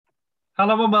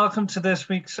Hello and welcome to this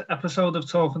week's episode of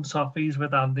Talking Toffees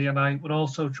with Andy and I. We're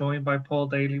also joined by Paul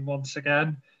Daly once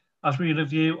again as we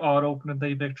review our opening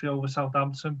day victory over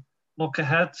Southampton, look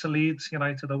ahead to Leeds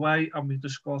United away, and we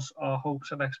discuss our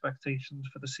hopes and expectations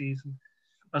for the season,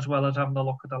 as well as having a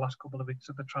look at the last couple of weeks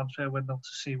of the transfer window to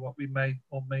see what we may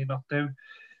or may not do.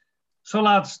 So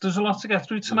lads, there's a lot to get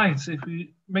through tonight. If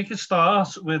we make a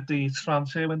start with the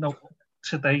transfer window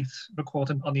to date,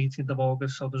 recording on the 18th of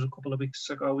August, so there's a couple of weeks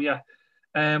to go, yeah.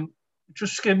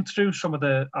 Just skimmed through some of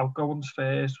the outgoings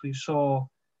first. We saw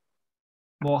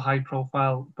more high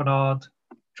profile Bernard,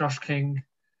 Josh King,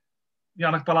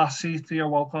 Yannick Bolasie, Theo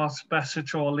Walcott,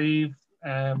 Besic or leave.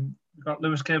 We've got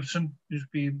Lewis Gibson, who's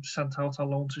been sent out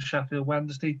on loan to Sheffield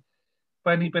Wednesday.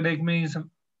 Benny Benigni's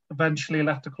eventually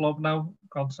left the club now,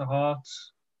 gone to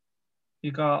Hearts.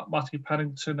 You got Matthew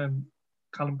Pennington and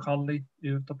Callum Conley,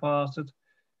 who have departed.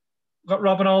 We've got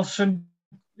Robin Olsen,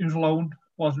 who's loaned,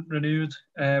 wasn't renewed.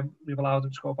 We've allowed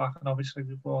him to go back, and obviously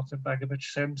we've brought in Begovic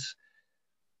since.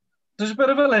 There's a bit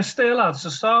of a list there, lads. To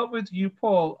start with you,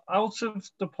 Paul, out of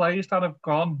the players that have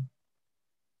gone,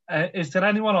 is there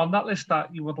anyone on that list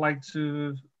that you would like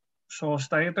to sort of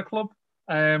stay at the club?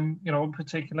 In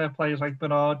particular, players like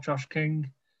Bernard, Josh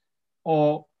King,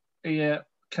 or are you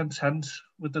content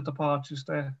with the departures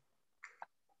there?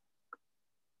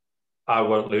 I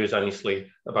won't lose any sleep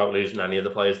about losing any of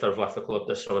the players that have left the club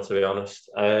this summer, to be honest.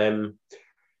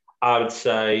 I would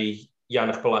say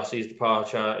Yannick Bolasie's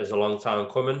departure is a long time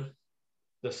coming.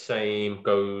 The same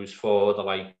goes for the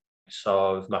likes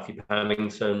of Matthew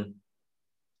Pennington.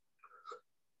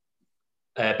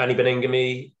 Benny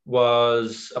Beningame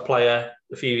was a player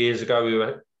a few years ago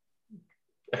who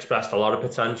expressed a lot of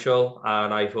potential,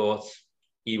 and I thought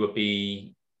he would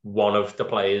be one of the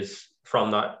players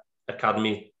from that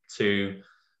academy to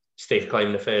stake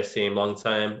claim the first team long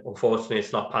term. Unfortunately,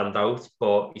 it's not panned out,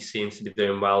 but he seems to be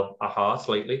doing well at Hearts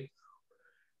lately.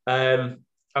 I'd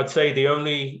say the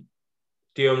only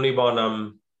one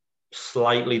I'm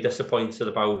slightly disappointed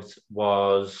about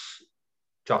was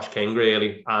Josh King,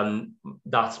 really, and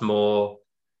that's more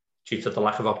due to the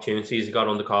lack of opportunities he got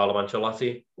under Carlo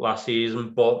Ancelotti last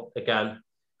season. But again,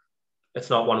 it's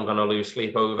not one I'm going to lose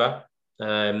sleep over.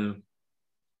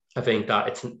 I think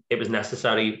that it was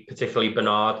necessary, particularly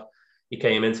Bernard. He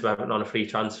came into Everton on a free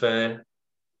transfer,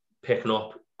 picking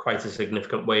up quite a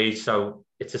significant wage. So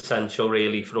it's essential,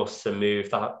 really, for us to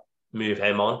move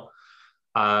him on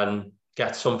and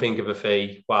get something of a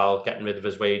fee while getting rid of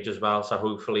his wage as well. So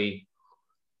hopefully,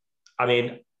 I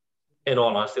mean, in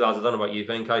all honesty, lads, I don't know what you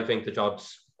think. I think the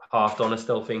job's half done. I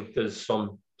still think there's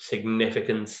some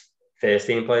significant first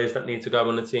team players that need to go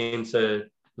on the team to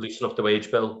loosen up the wage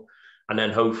bill. And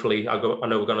then hopefully, I know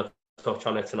we're going to touch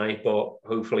on it tonight, but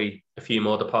hopefully a few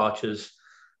more departures,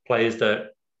 players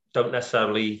that don't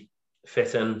necessarily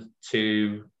fit in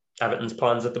to Everton's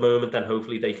plans at the moment, then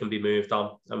hopefully they can be moved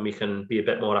on and we can be a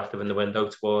bit more active in the window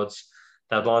towards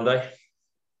deadline day.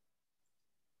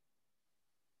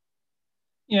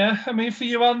 Yeah, I mean, for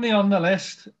you on the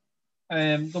list,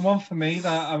 the one for me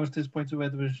that I was disappointed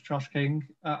with was Josh King.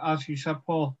 As you said,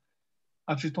 Paul,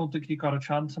 I just don't think he got a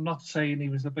chance. I'm not saying he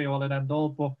was the be-all and end-all,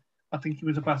 but I think he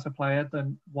was a better player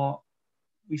than what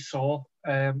we saw.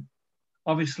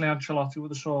 Obviously, Ancelotti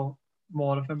would have saw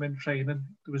more of him in training.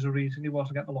 There was a reason he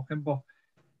wasn't getting a look in, but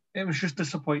it was just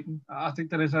disappointing. I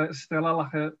think there is still a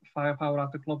lack of firepower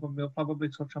at the club, and we'll probably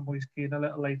touch on Moise Keane a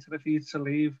little later. If he's to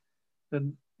leave,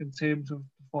 then in terms of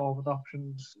forward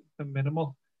options, they're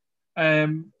minimal.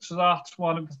 So that's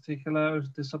one in particular I was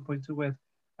disappointed with.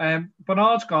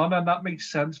 Bernard's gone, and that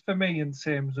makes sense for me in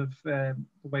terms of the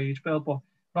wage bill, but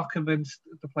not convinced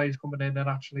the players coming in and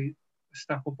actually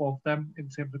step above them in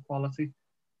terms of quality.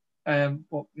 But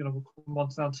we'll come on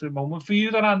to that in a moment. For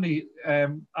you then, Andy,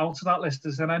 out of that list,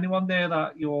 is there anyone there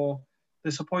that you're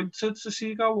disappointed to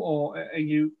see go, or are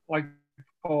you, like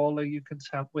Paul, are you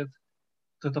content with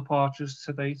the departures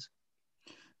to date?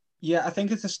 Yeah, I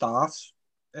think it's a start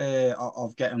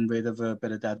of getting rid of a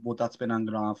bit of deadwood that's been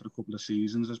hanging around for a couple of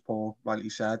seasons, as Paul rightly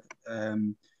said.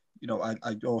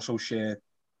 I also share,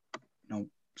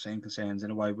 same concerns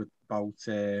in a way about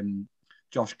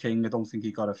Josh King. I don't think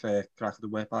he got a fair crack of the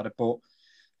whip at it, but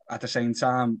at the same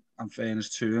time, and fairness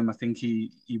to him, I think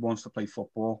he wants to play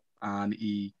football, and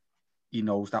he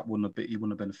knows that he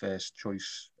wouldn't have been the first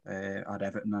choice at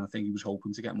Everton, and I think he was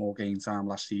hoping to get more game time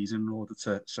last season in order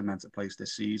to cement a place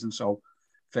this season. So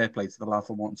fair play to the lad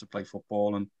for wanting to play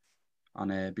football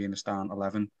and being a starting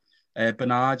 11.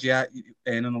 Bernard, yeah,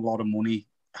 earning a lot of money,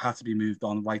 had to be moved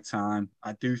on right time.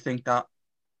 I do think that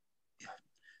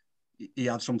he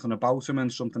had something about him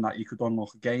and something that he could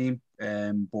unlock a game,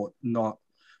 but not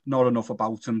not enough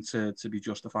about him to be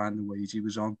justifying the wage he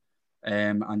was on.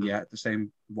 And yeah, the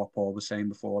same what Paul was saying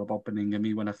before about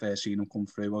Beningame. When I first seen him come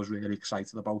through, I was really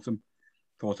excited about him.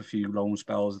 Thought a few loan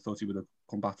spells. I thought he would have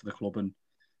come back to the club and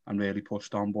really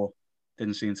pushed on, but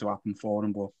didn't seem to happen for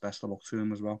him. But best of luck to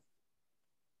him as well.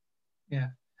 Yeah,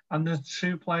 and there's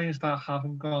two players that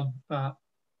haven't gone that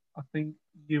I think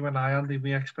you and I, Andy,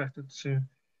 we expected to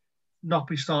not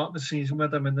be starting the season with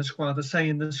them in the squad. They're saying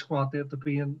in the squad they're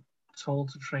being told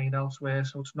to train elsewhere,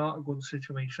 so it's not a good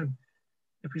situation.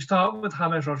 If we start with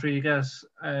James Rodriguez,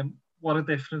 what a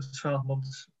difference 12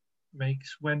 months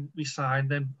makes. When we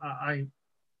signed him, I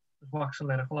was waxing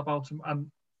lyrical about him,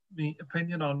 and the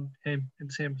opinion on him in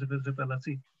terms of his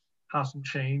ability hasn't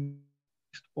changed,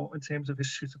 but in terms of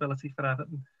his suitability for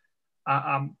Everton,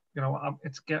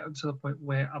 it's getting to the point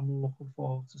where I'm looking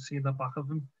forward to seeing the back of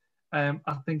him.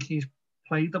 I think he's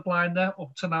played the blinder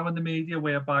up to now in the media,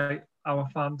 whereby our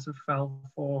fans have fell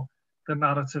for the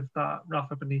narrative that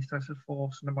Rafa Benitez is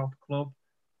forcing him out the club.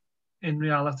 In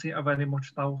reality, I very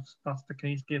much doubt that's the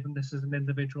case, given this is an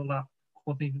individual that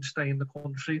couldn't even stay in the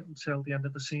country until the end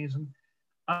of the season.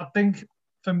 I think,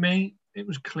 for me, it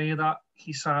was clear that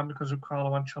he signed because of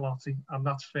Carlo Ancelotti, and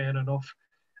that's fair enough.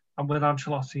 And with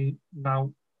Ancelotti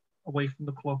now away from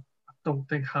the club, I don't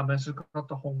think James has got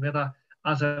the hunger that,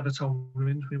 as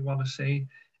Evertonians, we want to see.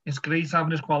 It's great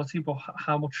having his quality, but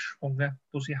how much hunger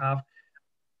does he have?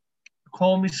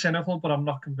 Call me cynical, but I'm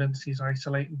not convinced he's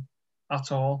isolating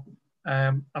at all.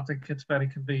 I think it's very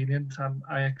convenient, and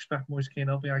I expect Moise Keane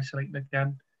will be isolating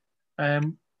again. I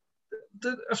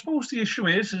suppose the issue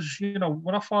is we're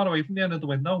not far away from the end of the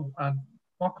window, and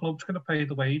what club's going to pay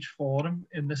the wage for him,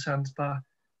 in the sense that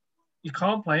you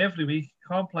can't play every week, you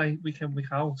can't play week in,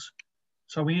 week out.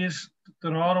 So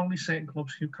there are only certain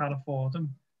clubs who can afford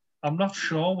him. I'm not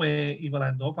sure where he will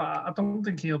end up. I don't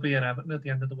think he'll be at Everton at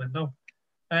the end of the window.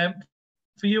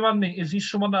 For you, Andy, is he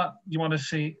someone that you want to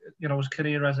see, his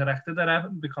career resurrected at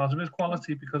Everton because of his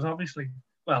quality? Because obviously,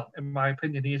 well, in my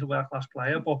opinion, he's a world-class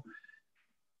player, but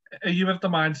are you of the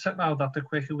mindset now that the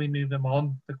quicker we move him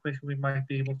on, the quicker we might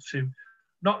be able to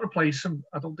not replace him?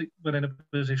 I don't think we're in a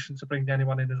position to bring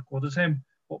anyone in as good as him,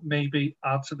 but maybe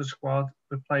add to the squad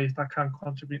with players that can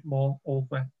contribute more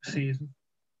over the season.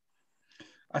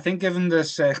 I think given the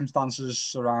circumstances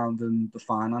surrounding the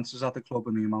finances at the club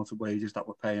and the amount of wages that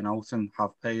we're paying out and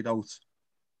have paid out,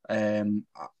 I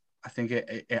think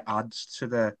it adds to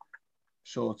the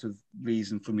sort of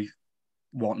reason for me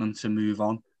wanting to move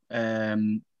on.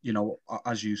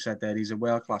 As you said there, he's a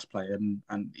world-class player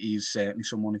and he's certainly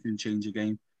someone who can change a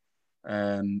game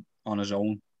on his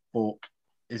own. But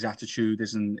his attitude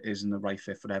isn't the right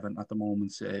fit for Everton at the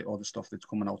moment. All the stuff that's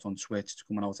coming out on Twitch, it's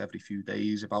coming out every few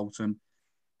days about him.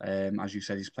 As you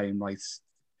said, he's playing the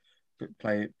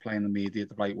media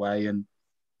the right way, and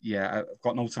yeah, I've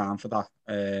got no time for that.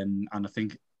 And I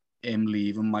think him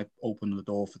leaving might open the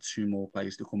door for two more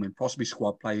players to come in, possibly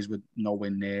squad players with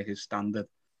nowhere near his standard,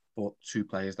 but two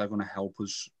players that are going to help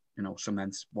us,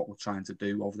 cement what we're trying to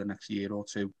do over the next year or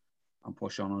two and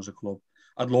push on as a club.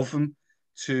 I'd love him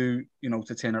to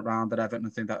turn it around at Everton. I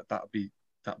think that'd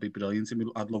be brilliant.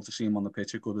 I'd love to see him on the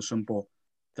pitch at Goodison, but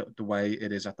the way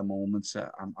it is at the moment,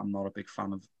 I'm not a big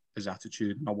fan of his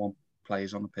attitude. I want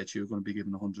players on the pitch who are going to be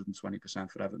given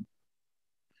 120% for Everton.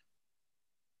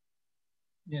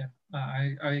 Yeah,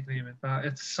 I agree with that.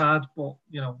 It's sad, but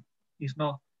he's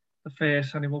not the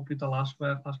first and he won't be the last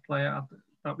world-class player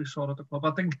that we saw at the club.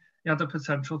 I think he had the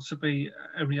potential to be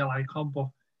a real icon, but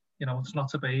it's not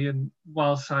to be. And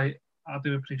whilst I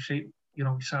do appreciate he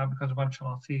signed because of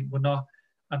Ancelotti, we're not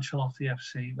Ancelotti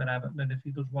FC, we're Everton, and if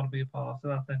he does want to be a part of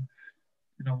that, then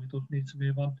he does need to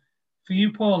move on. For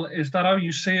you, Paul, is that how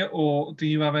you see it, or do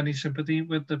you have any sympathy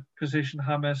with the position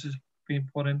James is being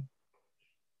put in?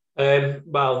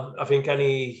 Well, I think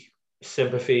any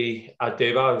sympathy I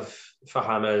do have for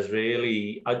James,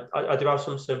 really, I do have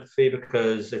some sympathy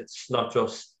because it's not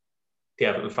just the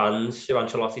Everton fans who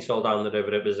Ancelotti sold down the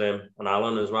river, it was him and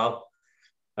Alan as well.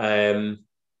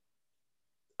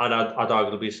 And I'd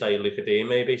arguably say Luca Dean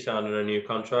maybe signing a new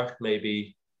contract.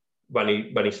 Maybe when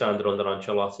he signed it under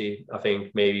Ancelotti, I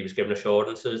think maybe he was given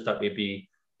assurances that we'd be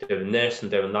doing this and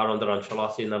doing that under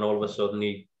Ancelotti, and then all of a sudden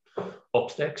he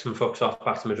up sticks and fucks off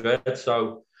back to Madrid.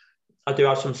 So I do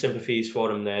have some sympathies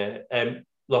for him there.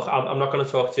 Look, I'm not going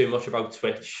to talk too much about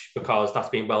Twitch because that's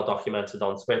been well documented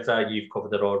on Twitter. You've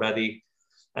covered it already.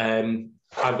 I'm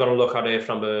going to look at it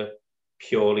from a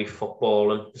purely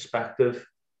footballing perspective.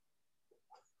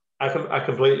 I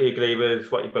completely agree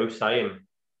with what you're both saying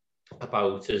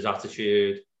about his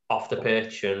attitude off the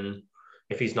pitch, and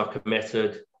if he's not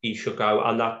committed, he should go,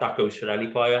 and that goes for any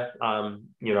player.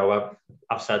 You know,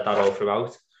 I've said that all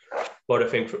throughout. But I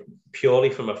think purely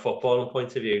from a footballing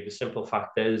point of view, the simple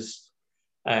fact is,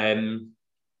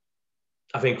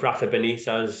 I think Rafa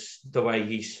Benitez, the way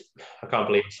I can't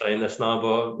believe I'm saying this now,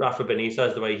 but Rafa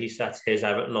Benitez, the way he sets his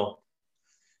Everton up,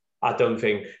 I don't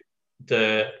think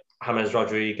the James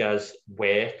Rodriguez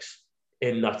works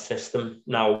in that system.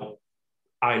 Now,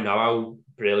 I know how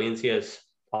brilliant he is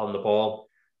on the ball.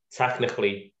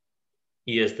 Technically,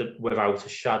 he is, without a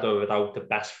shadow of a doubt, the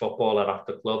best footballer at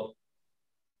the club.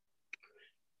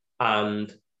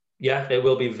 And yeah, it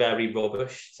will be very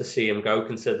rubbish to see him go,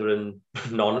 considering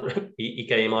he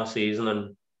came last season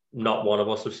and not one of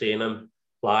us have seen him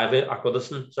live at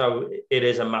Goodison. So it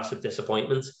is a massive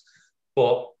disappointment.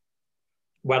 But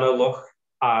when I look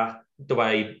at the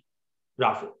way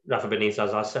Rafa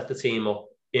Benitez has set the team up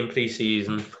in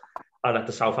pre-season and at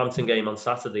the Southampton game on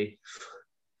Saturday,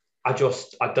 I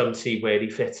don't see where he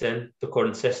fits in the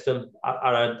current system.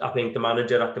 I think the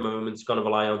manager at the moment is going to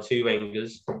rely on two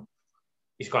wingers.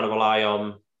 He's going to rely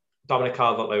on Dominic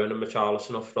Calvert-Lewin and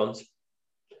Richarlison up front.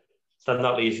 Then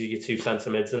that leaves you your two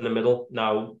centre-mids in the middle.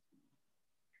 Now,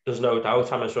 there's no doubt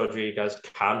James Rodriguez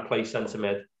can play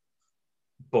centre-mid,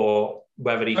 but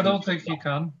whether he I don't think he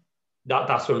can.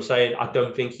 That's what I'm saying. I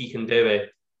don't think he can do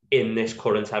it in this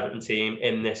current Everton team,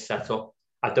 in this setup.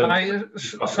 I don't mean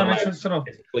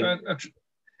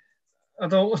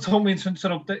to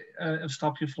interrupt and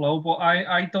stop your flow, but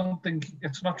I don't think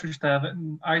it's not just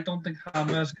Everton. I don't think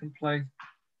James can play.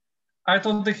 I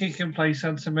don't think he can play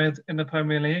centre mid in the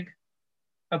Premier League.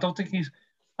 I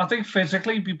think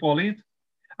physically he'd be bullied.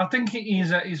 I think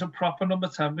he's a proper number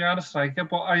 10 behind a striker,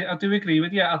 but I do agree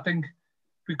with you. I think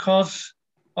because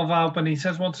of how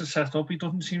Benitez wants to set up, he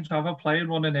doesn't seem to have a player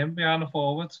running in behind the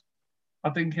forward. I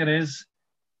think it is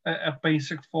a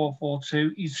basic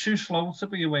 4-4-2. He's too slow to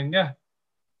be a winger,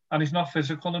 and he's not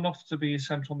physical enough to be a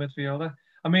central midfielder.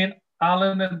 I mean,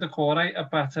 Allen and Decore are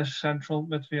better central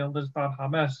midfielders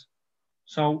than James.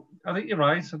 So I think you're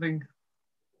right. I think,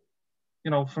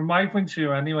 from my point of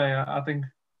view anyway, I think,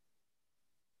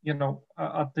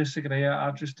 I disagree. I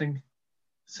just think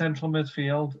central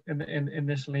midfield in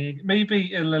this league,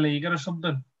 maybe in La Liga or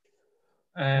something.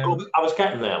 I was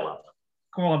getting there, lad.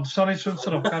 Go on. Sorry to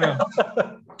interrupt. Carry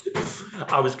on.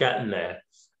 I was getting there.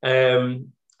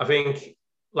 I think,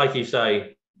 like you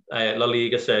say, La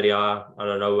Liga, Serie A, and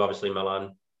I know obviously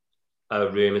Milan are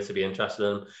rumoured to be interested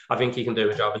in him. I think he can do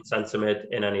a job in centre mid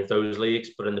in any of those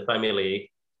leagues, but in the Premier League,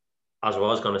 as I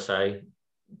was going to say,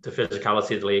 the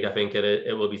physicality of the league, I think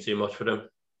it will be too much for him.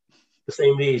 The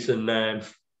same reason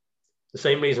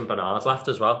Bernard's left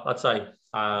as well, I'd say.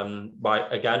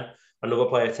 Again, another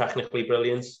player technically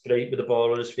brilliant, great with the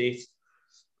ball on his feet.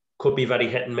 Could be very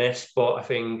hit and miss, but I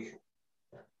think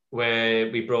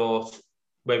where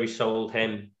we sold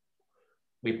him,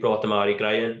 we brought Demarai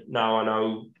Gray in. Now I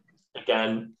know,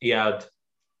 again, he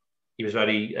was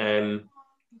very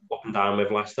up and down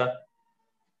with Leicester.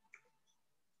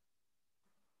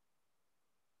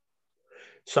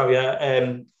 So yeah,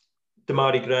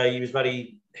 Demarai Gray, he was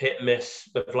very hit and miss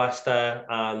with Leicester,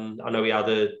 and I know he had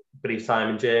a brief time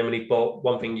in Germany, but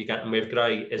one thing you're getting with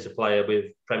Gray is a player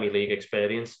with Premier League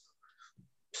experience.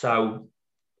 So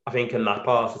I think in that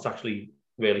part, it's actually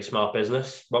really smart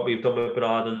business. What we've done with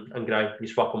Bernard and Gray, you're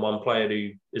swapping one player who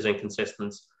is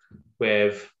inconsistent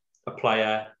with a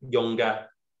player younger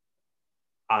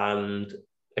and,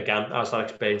 again, has that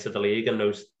experience of the league and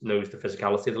knows the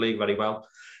physicality of the league very well.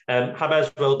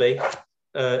 James will be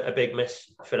a big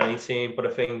miss for any team, but I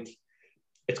think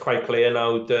it's quite clear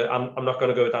now that I'm not going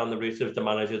to go down the route of the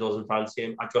manager doesn't fancy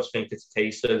him. I just think it's a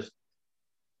case of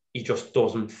he just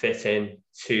doesn't fit in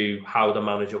to how the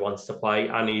manager wants to play,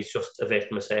 and he's just a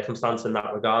victim of circumstance in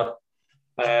that regard.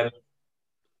 I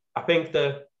think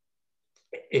that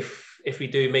if we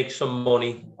do make some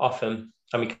money off him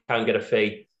and we can get a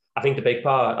fee, I think the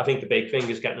big thing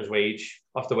is getting his wage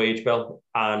off the wage bill.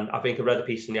 And I think I read a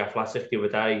piece in The Athletic the other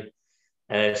day.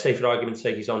 Say for argument's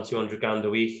sake, he's on 200 grand a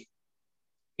week.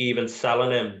 Even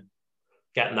selling him,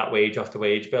 getting that wage off the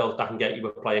wage bill, that can get you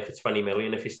a player for 20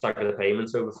 million if you stagger the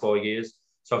payments over 4 years.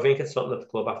 So I think it's something that the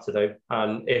club have to do.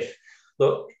 And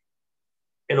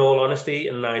in all honesty,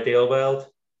 in an ideal world,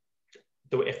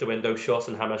 if the window's shut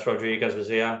and James Rodriguez was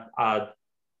here, I'd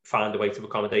find a way to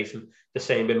accommodate him. The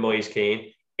same with Moise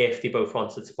Keane, if they both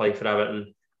wanted to play for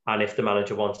Everton and if the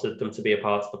manager wanted them to be a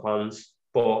part of the plans.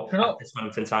 But at this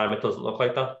moment in time, it doesn't look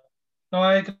like that. No,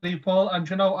 I agree, Paul.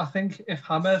 And, I think if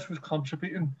James was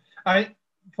contributing,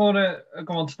 before I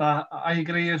go on to that, I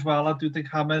agree as well. I do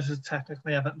think James is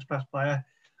technically Everton's best player.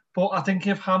 But I think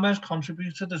if James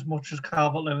contributed as much as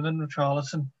Calvert-Lewin and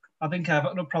Richarlison, I think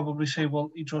Everton would probably say,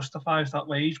 well, he justifies that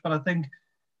wage. But I think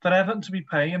for Everton to be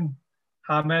paying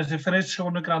James, if it is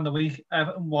 200 grand a week,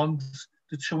 Everton wants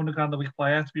the 200 grand a week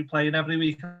player to be playing every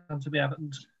week and to be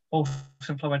Everton's most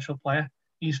influential player.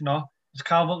 He's not. It's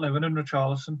Calvert-Lewin and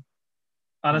Richarlison.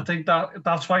 And I think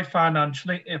that's why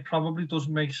financially it probably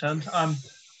doesn't make sense. And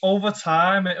over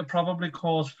time, it'll probably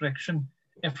cause friction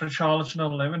if Richarlison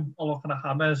and Lewin are looking at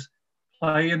James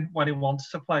playing when he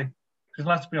wants to play. Because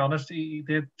let's be honest, he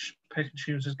did pick and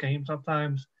choose his games at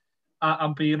times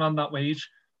and being on that wage.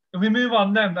 If we move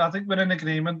on then, I think we're in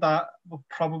agreement that we're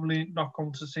probably not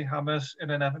going to see James in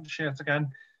an Everton shirt again.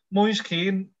 Moise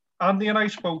Kean, Andy and I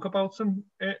spoke about him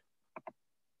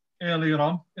earlier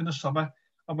on in the summer,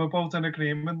 and we're both in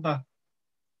agreement that,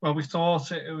 well, we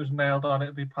thought it was nailed on,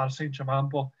 it'd be Paris Saint-Germain,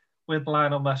 but with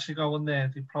Lionel Messi going there,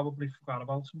 they probably forgot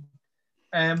about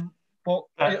him. But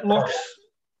it looks,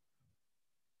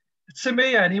 to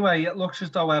me anyway, it looks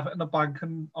as though Everton are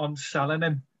banking on selling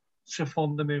him to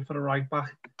fund the move for the right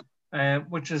back,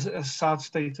 which is a sad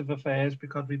state of affairs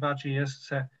because we've had years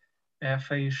to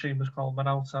phase Seamus Coleman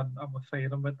out and we're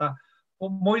failing with that.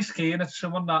 But Moise Kean, it's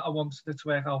someone that I wanted it to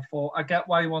work out for. I get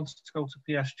why he wanted to go to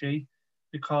PSG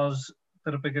because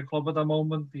they're a bigger club at the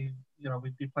moment.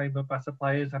 We'd be playing with better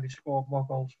players and he scored more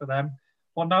goals for them.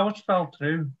 But now it's fell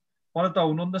through. What I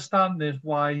don't understand is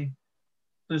why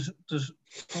there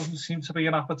doesn't seem to be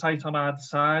an appetite on either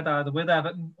side, either with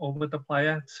Everton or with the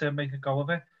player, to make a go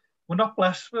of it. We're not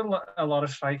blessed with a lot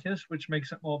of strikers, which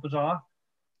makes it more bizarre.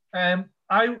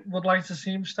 I would like to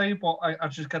see him stay, but I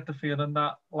just get the feeling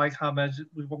that, like James,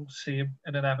 we won't see him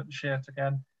in an Everton shirt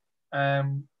again.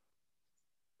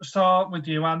 Start with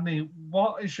you, Andy.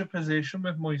 What is your position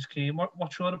with Moise Kean?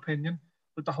 What's your opinion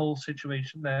with the whole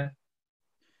situation there?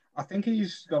 I think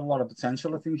he's got a lot of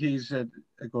potential. I think he's a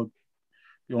good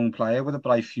young player with a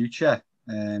bright future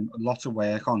and lots of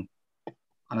work on.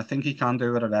 And I think he can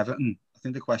do it at Everton. I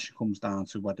think the question comes down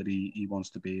to whether he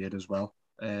wants to be here as well.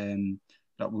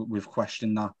 That we've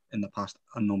questioned that in the past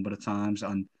a number of times,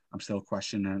 and I'm still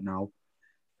questioning it now.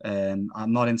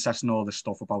 I'm not interested in all this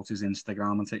stuff about his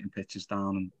Instagram and taking pictures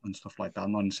down and stuff like that.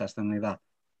 I'm not interested in any of that.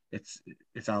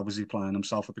 It's how was he playing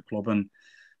himself at the club, and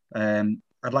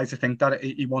I'd like to think that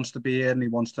he wants to be here and he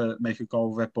wants to make a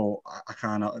go of it, but I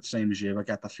kind of, same as you, I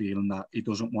get the feeling that he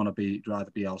doesn't want to be, he'd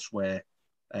rather be elsewhere.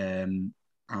 And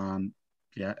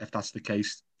yeah, if that's the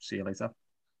case, see you later.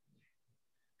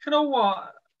 You know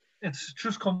what? It's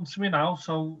just come to me now,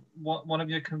 so one of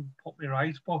you can put me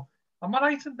right. But am I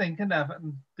right in thinking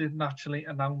Everton didn't actually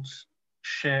announce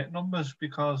shirt numbers?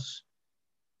 Because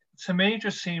to me, it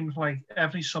just seems like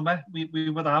every summer we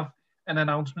would have an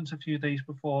announcement a few days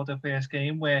before the first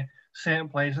game where certain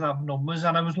players would have numbers.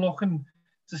 And I was looking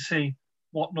to see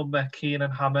what number Kean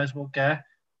and James will get.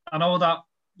 I know that,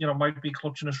 might be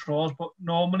clutching at straws, but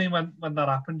normally when that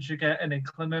happens, you get an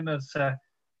inkling as to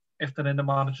if they're in the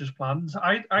manager's plans.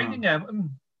 I think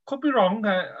Everton, could be wrong,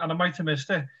 and I might have missed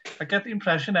it. I get the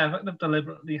impression Everton have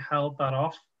deliberately held that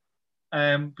off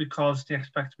because they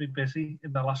expect to be busy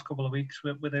in the last couple of weeks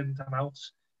with ins and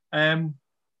outs.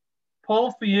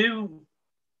 Paul, for you,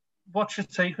 what's your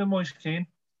take on Moise Kean?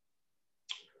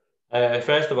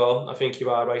 First of all, I think you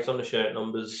are right on the shirt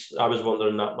numbers. I was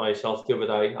wondering that myself the other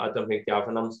day. I don't think they have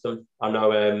announced them. I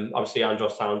know, obviously,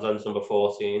 Andros Townsend's number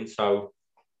 14, so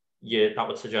yeah, that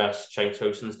would suggest Cenk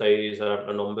Tosun's days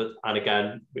are numbered. And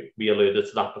again, we alluded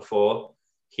to that before.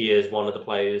 He is one of the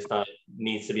players that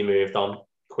needs to be moved on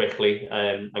quickly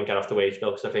and get off the wage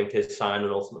bill, because I think his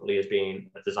signing ultimately has been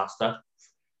a disaster.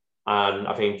 And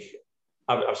I think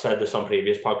I've said this on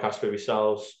previous podcasts with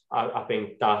yourselves. I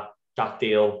think that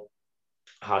deal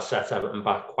has set Everton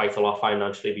back quite a lot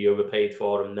financially. We overpaid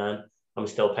for him then. I'm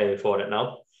still paying for it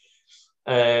now.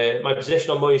 My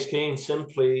position on Moise Kean,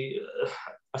 simply,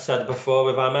 I said before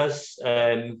with James,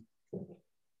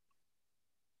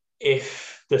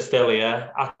 if they're still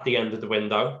here at the end of the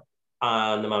window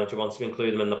and the manager wants to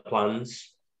include them in the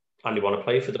plans and they want to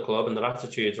play for the club and their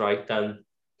attitude's right, then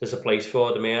there's a place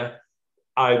for them here.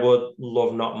 I would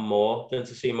love nothing more than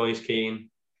to see Moise Kean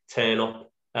turn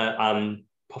up and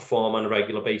perform on a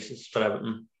regular basis for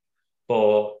Everton.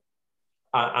 But,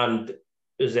 and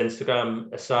his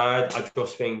Instagram aside, I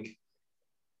just think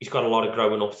he's got a lot of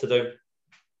growing up to do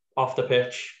off the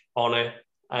pitch, on it.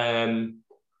 I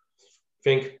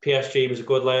think PSG was a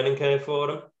good learning curve for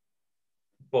him,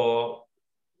 but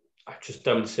I just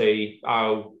don't see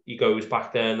how he goes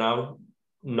back there now,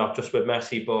 not just with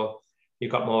Messi, but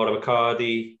you've got more of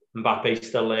Icardi, Mbappe's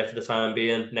still there for the time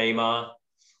being, Neymar.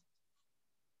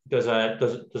 There's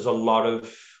a lot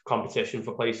of competition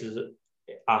for places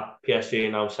at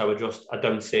PSG now, so I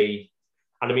don't see.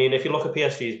 And I mean, if you look at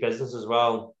PSG's business as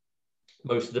well,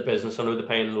 most of the business, I know they're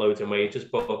paying loads in wages,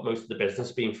 but most of the business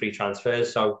has been free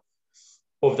transfers. So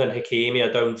other than Hakimi,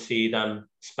 I don't see them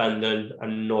spending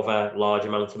another large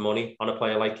amount of money on a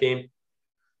player like him.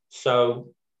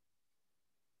 So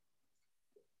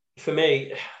for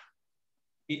me,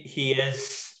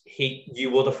 you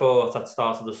would have thought at the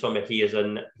start of the summer he is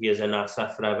an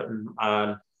asset for Everton,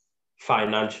 and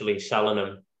financially selling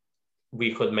him,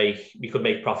 we could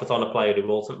make profit on a player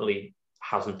who ultimately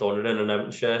hasn't done it in an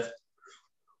Everton shirt.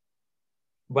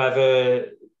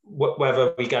 Whether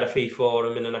we get a fee for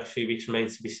him in the next few weeks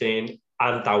remains to be seen.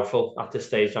 I'm doubtful at this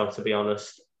stage now, to be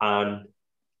honest, and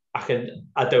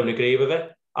I don't agree with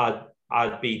it.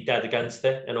 I'd be dead against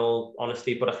it in all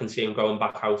honesty, but I can see him going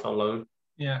back out on loan.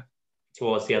 Yeah.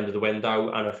 Towards the end of the window,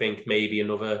 and I think maybe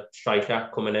another striker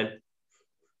coming in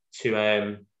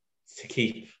to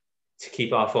keep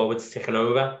our forwards ticking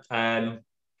over.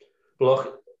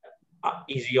 Look,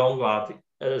 he's a young lad.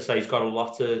 As I say, he's got a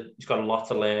lot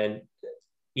to learn.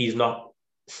 He's not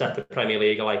set the Premier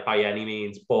League like by any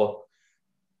means, but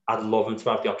I'd love him to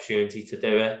have the opportunity to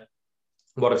do it.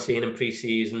 What I've seen in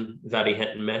pre-season, very hit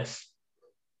and miss.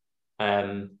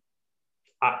 I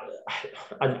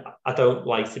don't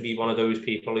like to be one of those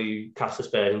people who cast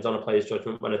aspersions on a player's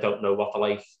judgment when I don't know what they're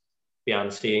like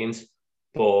behind the scenes.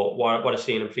 But what I've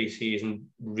seen in pre-season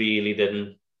really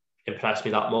didn't impress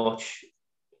me that much.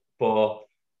 But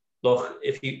look,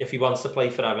 if he wants to play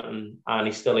for Everton and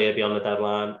he's still here beyond the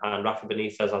deadline and Rafa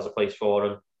Benitez has a place for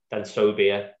him, then so be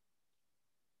it.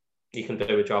 He can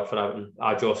do a job for Everton.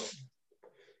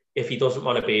 If he doesn't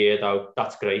want to be here though,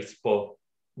 that's great. But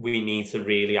we need to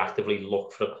really actively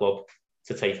look for a club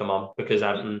to take him on, because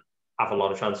Everton have a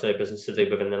lot of transfer business to do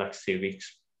within the next 2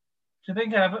 weeks. Do you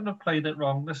think Everton have played it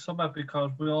wrong this summer?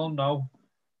 Because we all know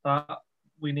that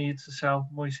we need to sell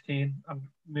Moise Kean and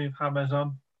move Hammers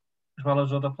on, as well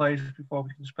as other players, before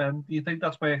we can spend. Do you think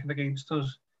that's working against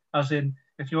us? As in,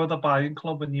 if you're the buying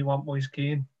club and you want Moise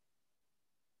Kean,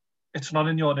 it's not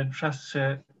in your interest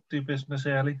to do business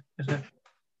early, is it?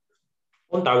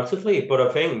 Undoubtedly, but I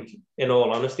think, in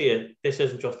all honesty, this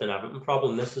isn't just an Everton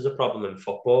problem. This is a problem in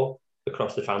football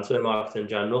across the transfer market in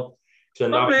general. So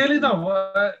not really,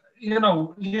 though.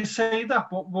 You say that,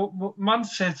 but Man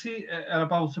City are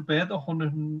about to bid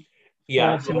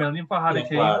 140 million for Harry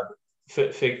Kane.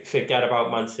 Forget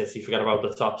about Man City. Forget about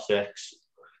the top six.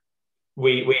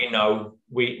 We know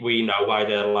why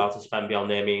they're allowed to spend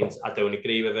beyond their means. I don't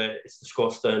agree with it. It's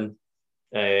disgusting.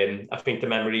 I think the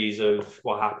memories of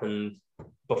what happened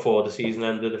before the season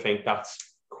ended, I think that's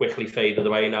quickly faded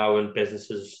away now and business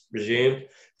has resumed.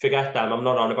 Forget them. I'm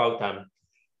not on about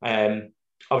them.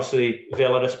 Obviously,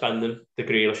 Villa are spending the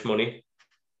Grealish money,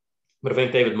 but I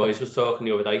think David Moyes was talking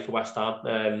the other day for West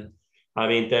Ham. I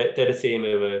mean, they're a team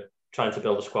who are trying to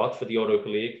build a squad for the Europa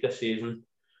League this season.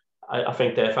 I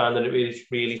think they're finding it really,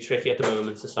 really tricky at the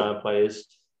moment to sign players.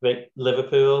 I think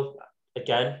Liverpool,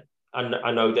 again, and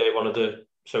I know they're one of the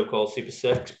so-called Super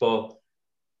Six, but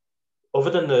other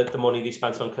than the money they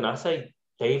spent on Canate,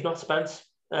 they've not spent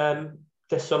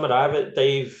this summer either.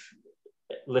 They've,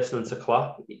 listening to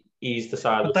Klopp, he's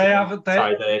decided they have a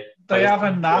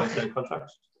knack.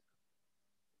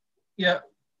 Yeah,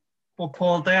 but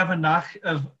Paul, they have a knack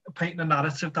of painting a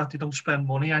narrative that they don't spend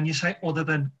money. And you say, other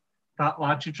than that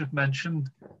lad you just mentioned,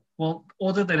 well,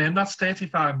 other than him, that's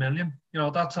 35 million.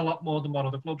 That's a lot more than what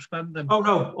other clubs spend. And, oh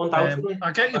no, undoubtedly.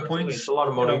 I get your point. It's a lot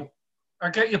of money. I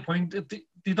get your point.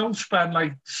 They don't spend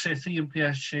like City and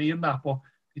PSG and that, but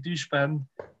they do spend.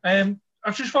 I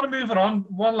just want to move on.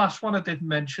 One last one I didn't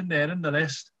mention there in the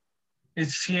list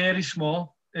is Thierry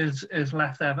Small is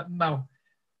left Everton now.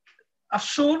 I've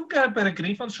seen a bit of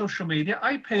grief on social media.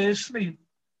 I personally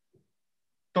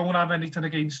don't have anything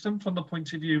against him from the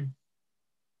point of view.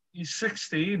 He's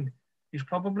 16. He's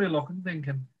probably looking,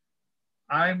 thinking,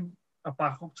 I'm a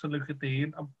backup to Luca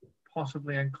Dean and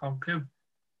possibly Nkunku.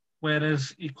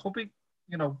 Whereas he could be,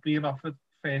 being offered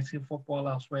 30 football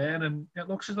elsewhere. And it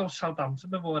looks as though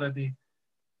Southampton have already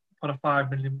put a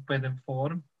 $5 million bid in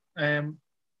for him.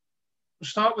 We'll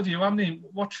start with you, Andy.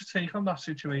 What's your take on that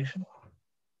situation?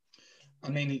 I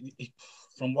mean,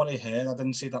 from what I heard, I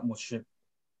didn't see that much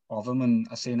of him, and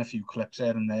I've seen a few clips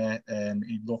here and there.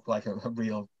 He looked like a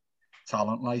real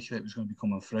talent, like that was going to be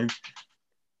coming through.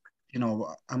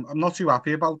 I'm not too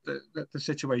happy about the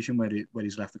situation where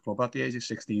he's left the club at the age of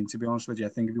 16, to be honest with you. I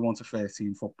think if he wanted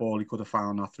 13 football, he could have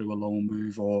found that through a loan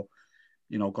move or,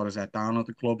 got his head down at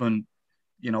the club. And,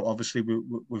 obviously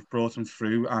we've brought him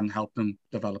through and helped him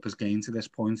develop his game to this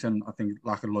point. And I think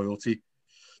lack of loyalty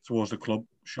towards the club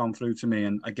shone through to me.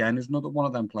 And again, there's another one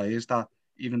of them players that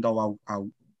even though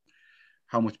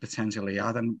how much potential he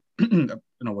had and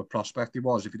a prospect he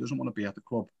was, if he doesn't want to be at the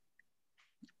club,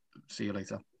 see you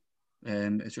later.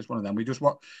 It's just one of them. We just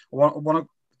want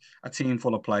a team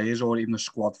full of players, or even a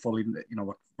squad full,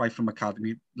 right from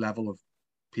academy level of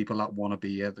people that want to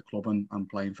be at the club and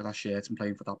playing for that shirt and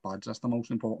playing for that badge. That's the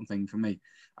most important thing for me.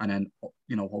 And then,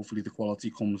 hopefully the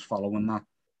quality comes following that.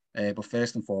 But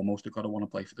first and foremost, they've got to want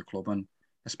to play for the club. And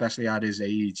especially at his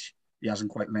age, he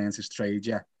hasn't quite learned his trade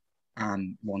yet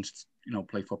and wants to,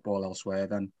 play football elsewhere,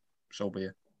 then so be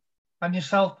it. And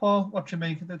yourself, Paul, what do you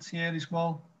make of the Thierry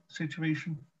Small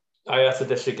situation? I have to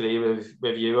disagree with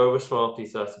you over Small,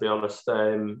 Peter, to be honest.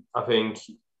 I think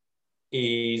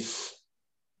he's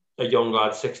a young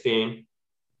lad, 16.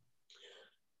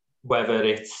 Whether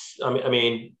it's, I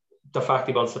mean, the fact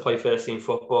he wants to play first team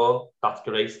football, that's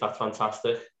great, that's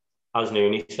fantastic. As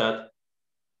Nooney said,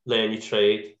 learn your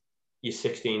trade. You're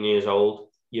 16 years old.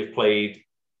 You've played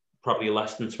probably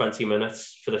less than 20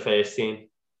 minutes for the first team.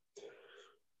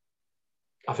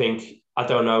 I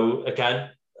don't know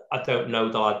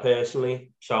the lad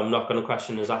personally, so I'm not going to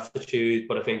question his attitude,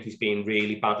 but I think he's been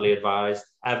really badly advised.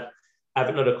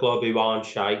 Everton are a club who aren't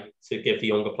shy to give the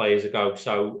younger players a go,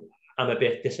 so I'm a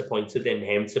bit disappointed in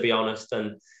him, to be honest.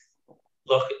 And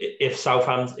look,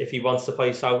 if he wants to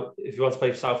play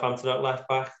for Southampton at left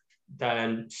back,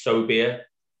 then so be it.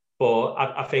 But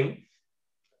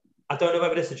I don't know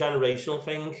whether it's a generational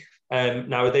thing.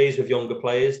 Nowadays, with younger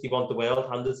players, they want the world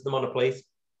handed to them on a plate.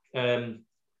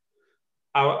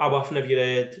 How often have you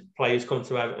heard players come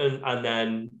to Everton and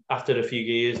then after a few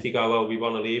years they go, "Well, we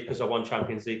want to leave because I won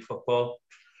Champions League football"?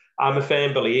 I'm a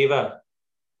firm believer,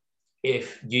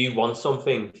 if you want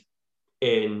something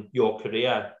in your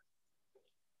career,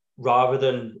 rather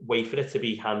than wait for it to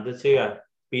be handed to you,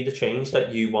 be the change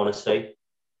that you want to see.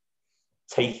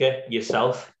 Take it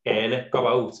yourself, earn it, go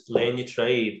out, learn your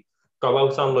trade, go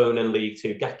out on loan in League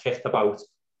Two, get kicked about,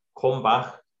 come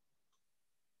back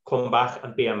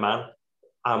and be a man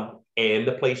and earn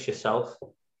the place yourself.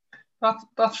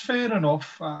 That's fair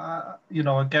enough. I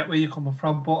get where you're coming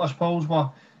from, but I suppose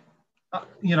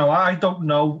I don't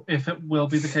know if it will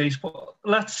be the case, but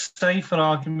let's say, for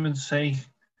argument's sake,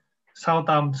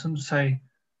 Southampton say,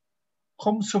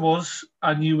 come to us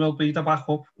and you will be the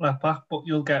backup left back, but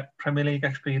you'll get Premier League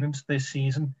experience this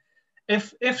season.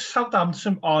 If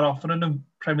Southampton are offering him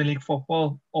Premier League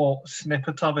football or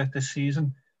snippets of it this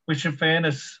season, which in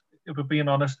fairness, if we're being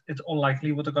honest, it's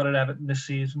unlikely would have got at Everton this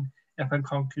season if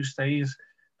Nkunku stays,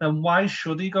 then why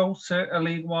should he go to a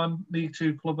League One, League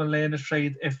Two club and learn his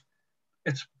trade if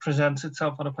it presents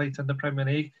itself on a plate in the Premier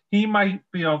League? He might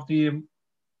be of the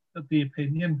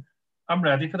opinion, I'm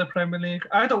ready for the Premier League.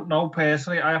 I don't know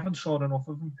personally. I haven't saw enough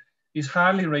of him. He's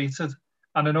highly rated,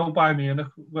 and I know Bayern Munich,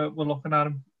 we're looking at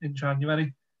him in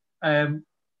January.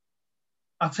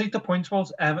 I take the point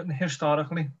about Everton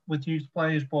historically with youth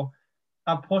players, but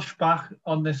I push back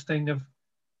on this thing of,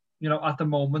 at the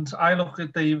moment, I look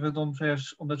at David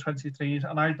Dumfries under 23s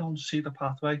and I don't see the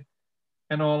pathway,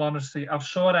 in all honesty. I've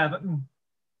saw Everton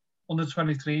under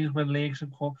 23s win leagues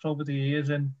and cups over the years,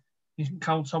 and you can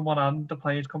count on one hand the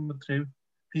players coming through.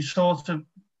 He's sort of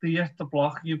the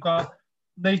block. You've got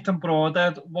Nathan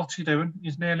Broadhead. What's he doing?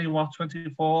 He's nearly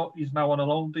 24. He's now on a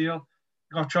loan deal.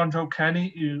 You've got John Joe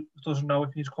Kenny, who doesn't know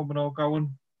if he's coming or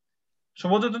going.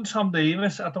 So other than Tom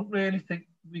Davis, I don't really think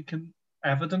we can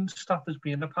evidence that there's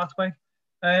been a pathway.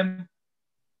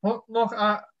 But look,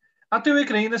 I do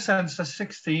agree in the sense that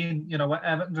 16,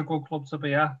 Everton's a good club to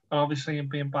be at. Obviously, I'm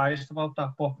being biased about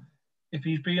that, but if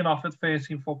he's being offered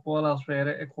 13 football elsewhere,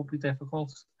 it could be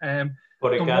difficult.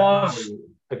 But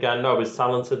again, as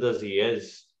talented as he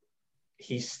is,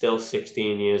 he's still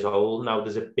 16 years old. Now,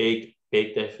 there's a big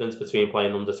difference between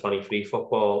playing under 23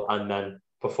 football and then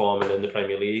performing in the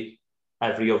Premier League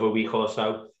every other week or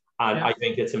so. And I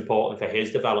think it's important for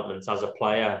his development as a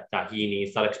player that he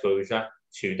needs that exposure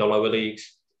to the lower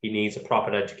leagues. He needs a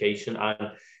proper education.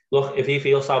 And look, if he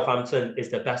feels Southampton is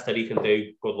the best that he can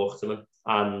do, good luck to him.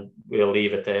 And we'll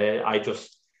leave it there. I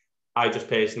just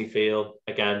personally feel,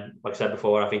 again, like I said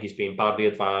before, I think he's been badly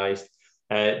advised.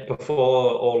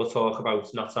 Before all the talk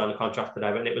about not signing a contract with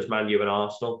Everton, it was Man U and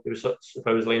Arsenal who was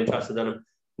supposedly interested in him.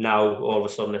 Now, all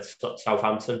of a sudden, it's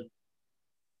Southampton.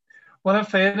 Well, in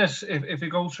fairness, if you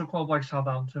go to a club like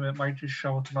Southampton, it might just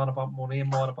show it's not about money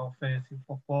and more about 13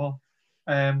 football.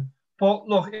 But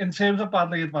look, in terms of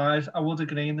badly advised, I would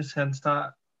agree in the sense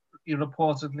that he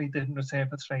reportedly didn't return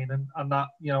for training, and that,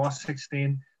 at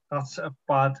 16, that's a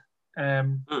bad,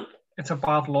 it's a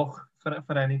bad look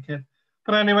for any kid.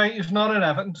 But anyway, he's not at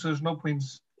Everton, so there's no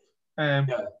points.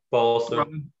 Balls.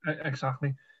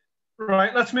 Exactly.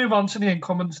 Right, let's move on to the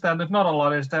incumbents then. There's not a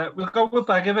lot, is there? We'll go with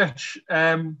Begovic.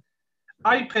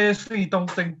 I personally don't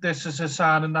think this is a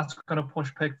signing that's going to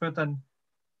push Pickford, and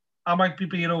I might be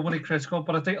being overly critical,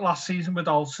 but I think last season with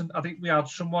Olsen, I think we had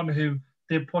someone who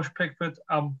did push Pickford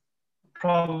and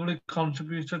probably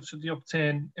contributed to the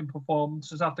upturn in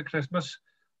performances after Christmas.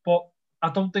 But I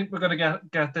don't think we're going to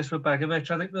get this with Begovic.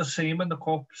 I think we'll see him in the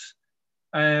Cups.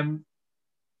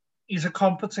 He's a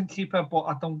competent keeper, but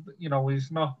I don't,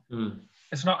 he's not.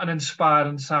 It's not an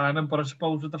inspiring signing, but I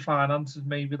suppose with the finances,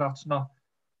 maybe that's not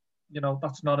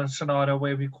a scenario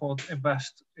where we could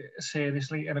invest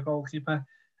seriously in a goalkeeper.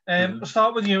 We'll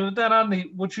start with you then,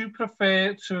 Andy. Would you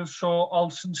prefer to saw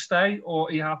Olsen stay, or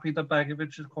are you happy that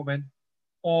Begovic has come in?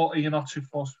 Or are you not too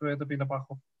fussed with there being a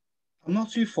backup? I'm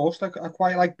not too fussed. I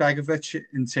quite like Begovic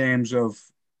in terms of,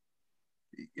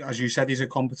 as you said, he's a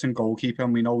competent goalkeeper,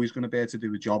 and we know he's going to be able to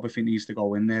do a job if he needs to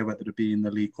go in there, whether it be in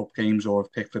the League Cup games or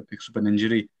if Pickford picks up an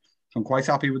injury. So I'm quite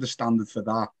happy with the standard for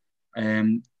that.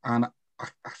 And I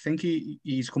think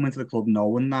he's come into the club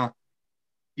knowing that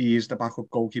he is the backup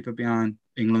goalkeeper behind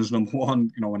England's number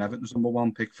one, and Everton's number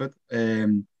one, Pickford.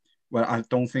 Where I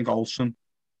don't think Olsen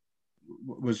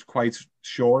was quite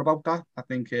sure about that. I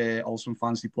think Olsen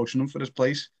fancied pushing him for his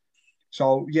place.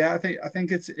 So yeah, I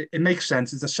think it makes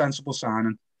sense. It's a sensible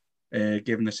signing,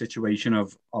 given the situation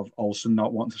of Olsen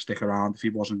not wanting to stick around if he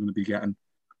wasn't going to be getting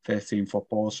 13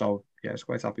 football. So yeah, it's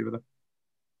quite happy with it.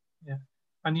 Yeah,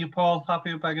 and you, Paul,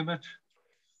 happy with Begovic?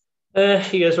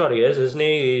 He is what he is, isn't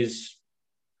he?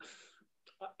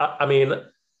 I mean,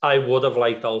 I would have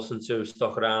liked Olsen to have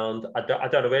stuck around. I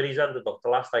don't know where he's ended up. The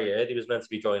last I heard, he was meant to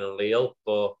be joining Lille,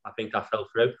 but I think that fell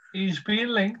through. He's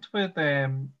been linked with, I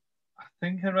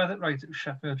think I read it right, it was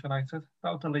Sheffield United.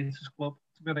 That was the latest club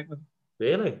to be linked with.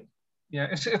 Really? Yeah,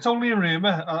 it's only a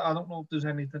rumour. I don't know if there's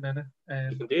anything in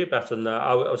it. You can do better than that.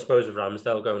 I suppose if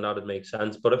Ramsdale going out, it makes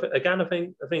sense. But I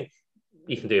think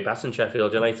you can do better than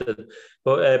Sheffield United.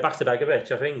 But back to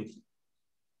Begovic, I think,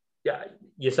 yeah,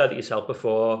 you said it yourself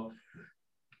before.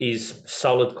 He's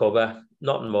solid cover,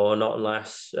 nothing more, nothing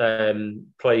less.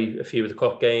 Play a few of the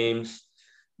cup games.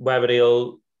 Whether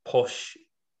he'll push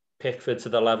Pickford to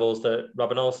the levels that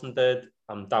Robin Olsen did,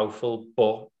 I'm doubtful.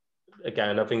 But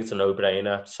again, I think it's a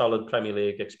no-brainer. Solid Premier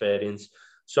League experience.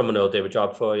 Someone will do a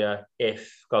job for you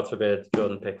if, God forbid,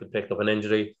 Jordan Pickford picked up an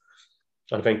injury.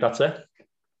 I think that's it.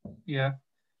 Yeah,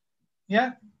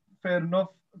 fair enough.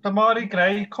 Damari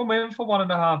Gray come in for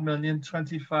 $1.5 million,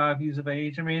 25 years of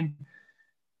age. I mean,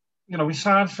 we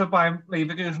signed for Bayern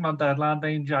Leverkusen on deadline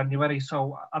day in January,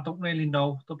 so I don't really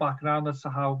know the background as to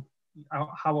how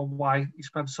and why he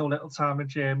spent so little time in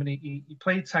Germany. He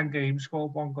played 10 games,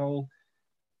 scored 1 goal.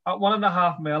 At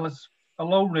 $1.5 million, it's a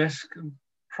low risk and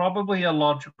probably a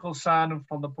logical sign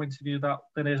from the point of view that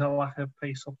there is a lack of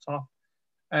pace up top.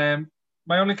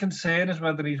 My only concern is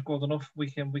whether he's good enough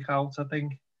week in, week out. I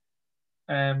think,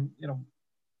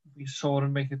 we saw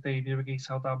him make a debut against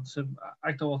Southampton.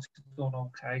 I thought he'd done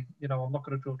okay. I'm not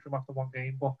going to judge him after 1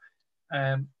 game, but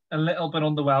a little bit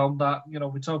underwhelmed that,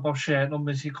 we talk about share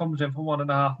numbers. He comes in for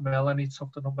 $1.5 million and he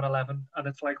took the number 11. And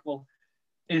it's like, well,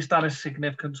 is that a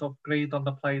significant upgrade on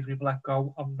the players we've let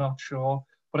go? I'm not sure.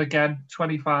 But again,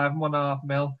 25 and $1.5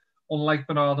 million, unlike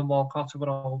Bernard and Walcott, who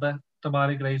are older,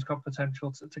 Damari Gray's got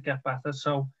potential to get better.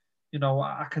 So,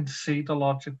 I can see the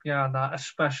logic behind that,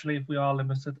 especially if we are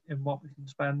limited in what we can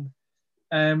spend.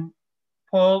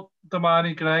 Paul,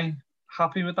 Damari Gray,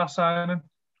 happy with that signing?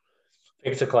 I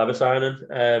think it's a clever signing.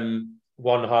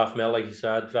 $1.5 million, like you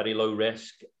said, very low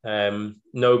risk.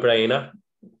 No-brainer.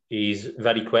 He's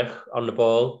very quick on the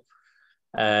ball.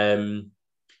 And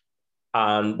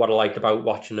what I liked about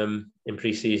watching him in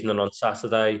pre-season and on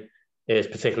Saturday is,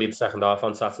 particularly the second half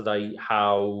on Saturday,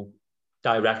 how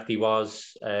direct he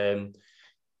was, how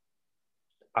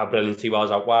brilliant he was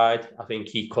out wide. I think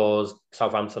he caused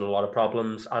Southampton a lot of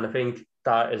problems, and I think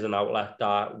that is an outlet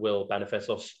that will benefit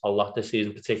us a lot this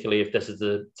season, particularly if this is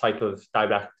the type of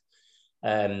direct,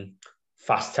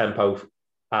 fast tempo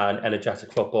and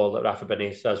energetic football that Rafa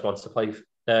Benitez wants to play,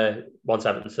 wants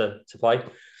Everton to play.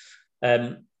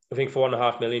 I think for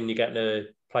 $1.5 million, you're getting a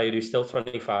player who's still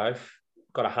 25,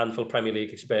 got a handful of Premier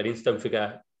League experience. Don't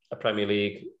forget, a Premier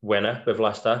League winner with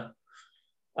Leicester,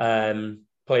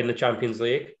 played in the Champions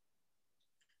League,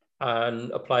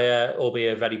 and a player,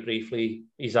 albeit very briefly,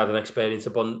 he's had an experience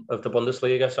of the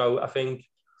Bundesliga. So I think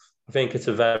it's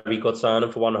a very good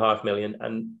signing for $1.5 million,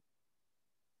 and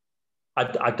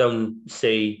I don't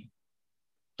see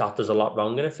that there's a lot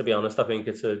wrong in it. To be honest, I think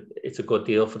it's a good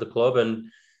deal for the club, and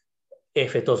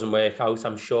if it doesn't work out,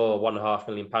 I'm sure £1.5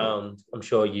 million, I'm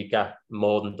sure you get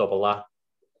more than double that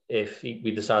if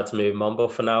we decide to move him on.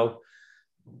 But for now,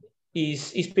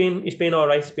 He's been all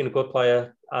right. He's been a good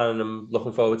player, and I'm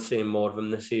looking forward to seeing more of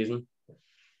him this season.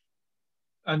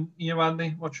 And you,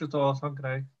 Andy, what's your thoughts on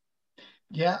Gray?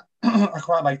 Yeah, I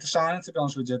quite like the signing, to be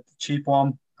honest with you. The cheap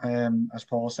one, as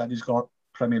Paul said, he's got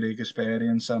Premier League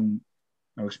experience and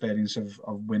experience of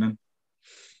winning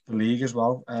the league as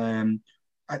well.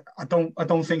 I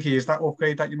don't think he is that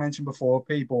upgrade that you mentioned before,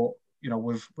 P. But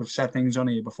we've said things on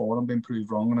here before and been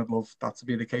proved wrong, and I'd love that to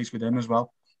be the case with him as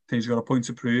well. I think he's got a point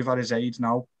to prove at his age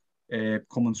now.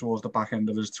 Coming towards the back end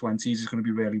of his 20s, he's going to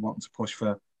be really wanting to push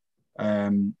for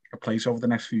a place over the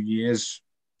next few years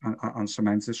and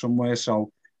cement it somewhere.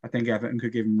 So I think Everton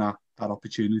could give him that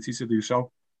opportunity to do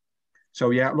so.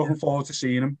 So yeah, looking forward to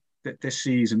seeing him this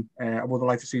season. I would have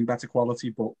liked to see better quality,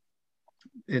 but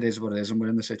it is what it is, and we're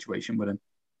in the situation we're in.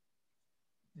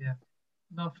 Yeah,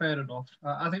 no, fair enough.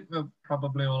 I think we're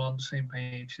probably all on the same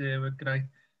page there with Gray.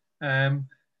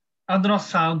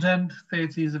 Andros Townsend,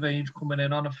 30 years of age, coming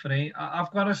in on a free.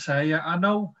 I've got to say, I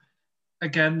know,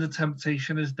 again, the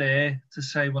temptation is there to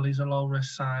say, well, he's a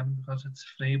low-risk sign because it's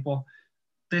free, but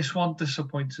this one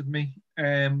disappointed me.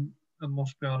 I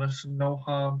must be honest, no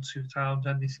harm to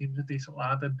Townsend. He seems a decent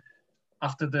lad, and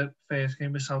after the first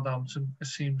game with Southampton, it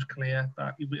seems clear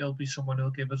that he'll be someone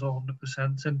who'll give us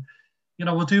 100%. And,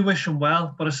 we do wish him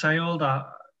well, but I say all that,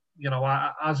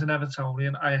 as an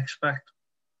Evertonian, I expect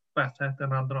better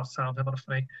than Andros Townsend on a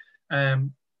free.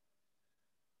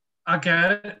 I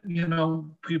get it,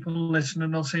 people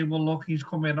listening will say, well, look, he's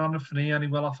come in on a free and he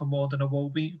will offer more than a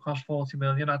Wobie. It costs 40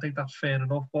 million. I think that's fair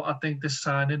enough. But I think this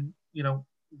signing,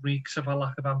 reeks of a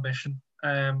lack of ambition.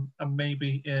 And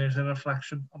maybe it is a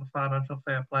reflection on the financial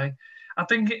fair play. I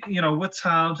think, with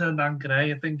Townsend and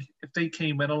Gray, I think if they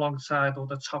came in alongside all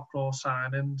the top raw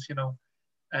signings,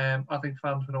 I think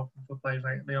fans would open for players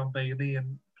like Leon Bailey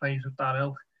and players of that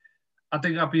ilk. I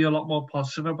think I'd be a lot more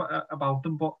positive about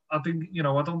them, but I think,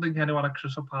 I don't think anyone at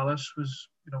Crystal Palace was,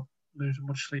 losing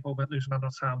much sleep over losing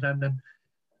Andros Townsend. And,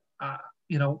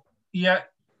 yeah,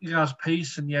 he has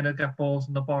pace and he'll get balls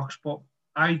in the box, but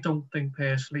I don't think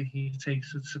personally he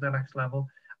takes it to the next level.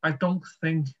 I don't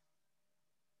think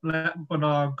letting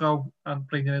Bernard go and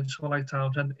bringing in someone like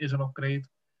Townsend is an upgrade.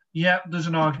 Yeah, there's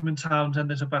an argument Townsend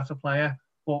is a better player,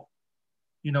 but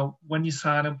when you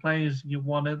sign in players, you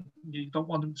don't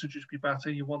want them to just be better.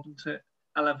 You want them to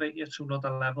elevate you to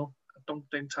another level. I don't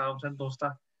think Townsend does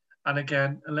that. And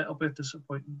again, a little bit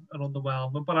disappointing and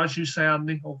underwhelming. But as you say,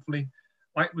 Andy, hopefully,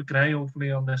 like with Gray,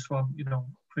 hopefully on this one,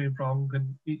 proved wrong.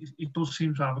 And he does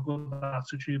seem to have a good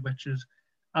attitude, which is,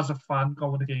 as a fan,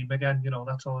 going the game again,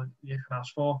 that's all you can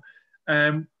ask for.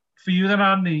 For you then,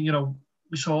 Andy,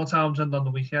 we saw Townsend on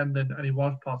the weekend and he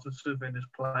was positive in his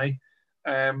play.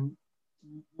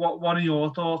 What are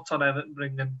your thoughts on Everton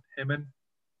bringing him in?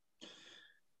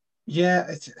 Yeah,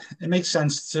 it makes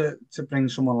sense to bring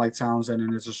someone like Townsend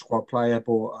in as a squad player,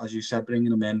 but as you said,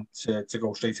 bringing him in to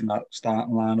go straight in that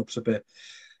starting lineup's a bit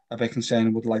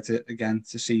concerning. Would like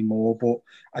to see more, but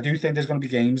I do think there's going to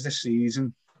be games this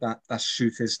season that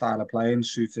suit his style of play and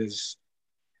suit his,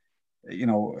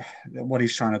 what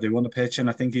he's trying to do on the pitch, and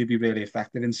I think he'd be really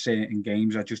effective in certain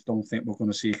games. I just don't think we're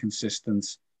going to see a consistent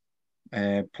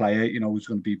player, who's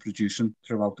going to be producing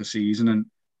throughout the season. And,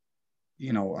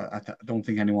 I don't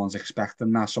think anyone's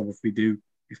expecting that. So if we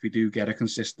do get a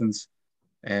consistent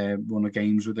run of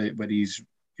games with it, where he's,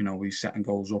 he's setting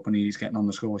goals up and he's getting on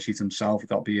the score sheet himself,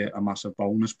 that'll be a massive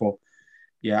bonus. But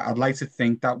yeah, I'd like to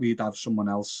think that we'd have someone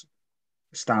else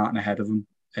starting ahead of him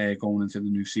going into the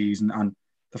new season. And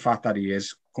the fact that he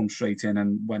is come straight in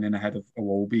and went in ahead of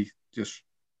Iwobi just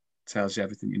tells you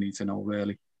everything you need to know,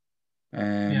 really.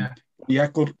 Yeah,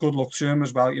 good luck to him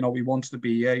as well. He wants to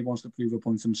be here. He wants to prove a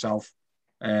point himself.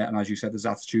 And as you said, his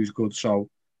attitude's good. So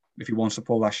if he wants to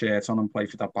pull that shirt on and play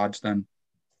for that badge, then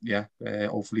yeah,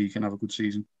 hopefully he can have a good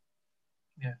season.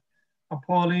 Yeah. And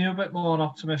Paul, are you a bit more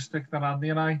optimistic than Andy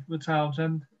and I with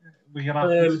Townsend? Were you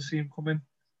happy to see him come in?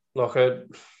 Look,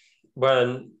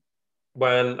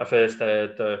 when I first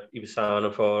heard that he was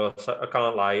signing for us, I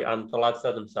can't lie, and the lad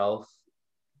said himself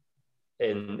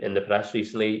in the press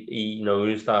recently, he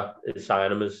knows that his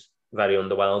signing was very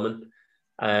underwhelming,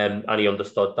 and he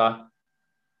understood that.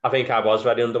 I think I was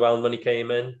very underwhelmed when he came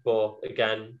in, but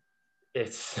again,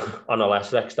 it's on a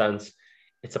lesser extent.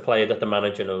 It's a player that the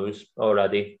manager knows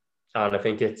already, and I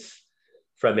think it's,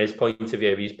 from his point of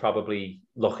view, he's probably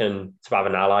looking to have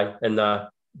an ally in the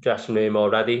dressing room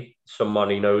already, someone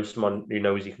he knows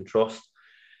he can trust.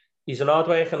 He's an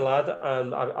hard-working lad,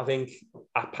 and I think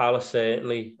at Palace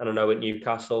certainly, and I know at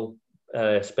Newcastle,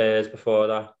 Spurs before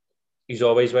that, he's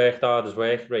always worked hard. His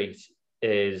work rate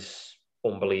is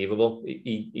unbelievable.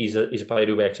 He's a player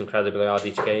who works incredibly hard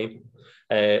each game.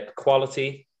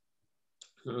 Quality.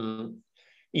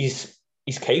 He's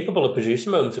capable of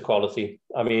producing moments of quality.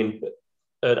 I mean,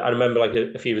 I remember like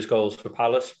a few of his goals for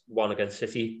Palace, one against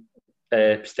City,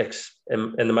 sticks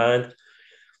in the mind.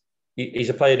 He's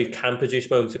a player who can produce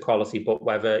moments of quality, but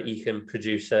whether he can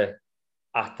produce it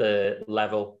at the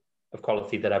level of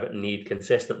quality that Everton need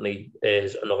consistently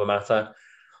is another matter.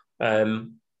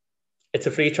 It's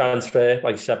a free transfer,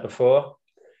 like I said before.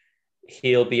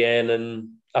 He'll be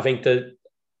earning, I think I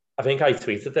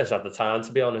tweeted this at the time,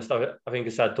 to be honest. I think I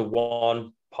said the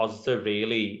one positive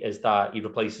really is that he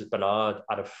replaces Bernard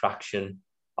at a fraction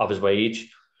of his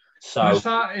wage. So is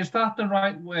that the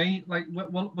right way? Like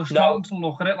we're starting to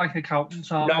look at it like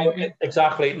accountants, aren't we?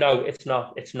 Exactly. No, it's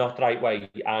not. It's not the right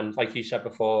way. And like you said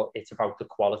before, it's about the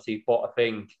quality. But I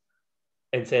think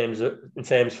in financial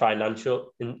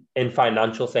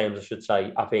terms, I should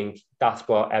say, I think that's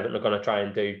what Everton are going to try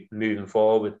and do moving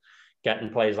forward,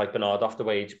 getting players like Bernard off the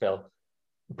wage bill,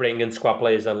 bringing squad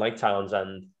players in like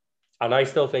Townsend, and I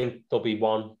still think there'll be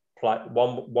one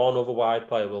other wide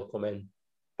player will come in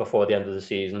before the end of the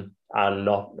season, and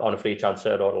not on a free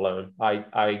transfer or a loan.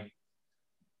 I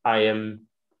am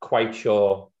quite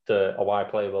sure a wide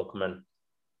player will come in.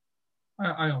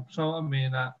 I hope so. I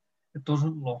mean, it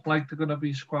doesn't look like they're going to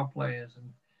be squad players,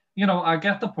 and you know, I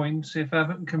get the point. If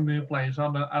Everton can move players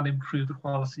on and improve the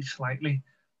quality slightly,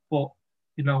 but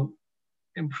you know,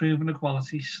 improving the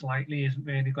quality slightly isn't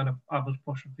really going to have us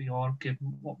pushing for Europe,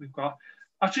 given what we've got.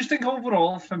 I just think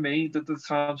overall, for me, that the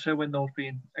transfer window's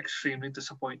been extremely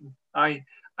disappointing. I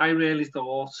really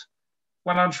thought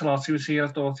when Ancelotti was here, I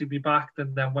thought he'd be back,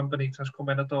 and then when Benitez come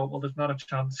in, I thought, well, there's not a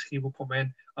chance he will come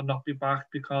in and not be back,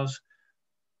 because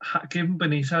given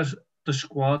Benitez the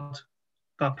squad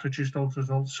that produced those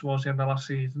results towards the end of last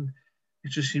season,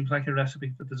 it just seems like a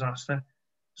recipe for disaster.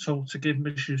 So to give him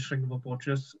a shoestring of a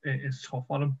budget is tough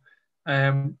on him.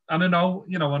 And I know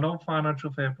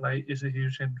financial fair play is a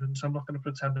huge hindrance. I'm not going to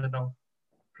pretend to know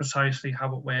precisely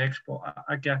how it works, but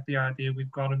I get the idea.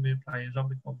 We've got to move players on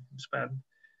before we can spend.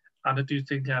 And I do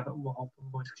think Everton were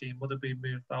hoping Moise Keane would have been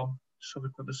moved on so we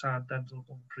could have signed Denzel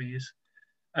Dumfries.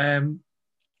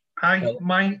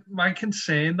 My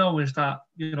concern though is that,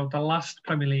 you know, the last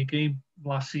Premier League game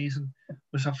last season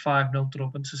was a 5-0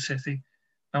 drubbing to City.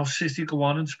 Now City go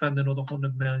on and spend another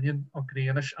 100 million on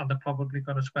Grealish, and they're probably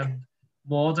going to spend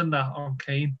more than that on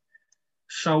Kane.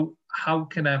 So how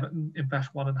can Everton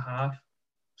invest 1.5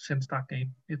 since that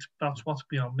game? That's what's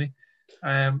beyond me.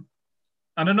 And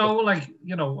I know, I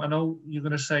know you're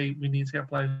going to say we need to get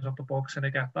players off the books, and I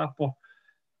get that, but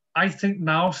I think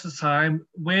now's the time.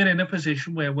 We're in a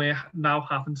position where we're now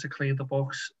having to clear the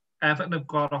books. Everton have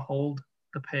got to hold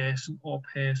the person or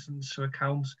persons to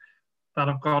account that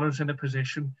have got us in a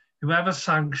position. Whoever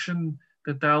sanctioned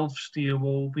the Delphs, the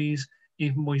Iwobies,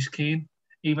 even Moise Keane,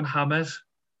 even Hammers,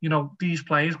 you know, these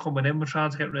players coming in, we're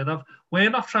trying to get rid of. We're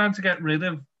not trying to get rid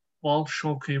of Walsh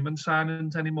or Koeman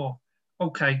signings anymore.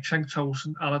 Okay, Cenk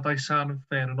Tosun, Allardyce signing,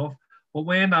 fair enough. But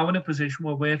we're now in a position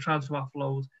where we're trying to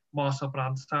offload Marcel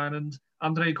Brandt signings.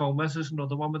 Andre Gomez is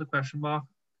another one with a question mark.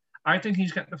 I think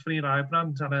he's getting a free ride,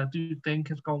 Brandt, and I do think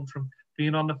it's going from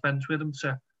being on the fence with him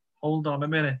to, hold on a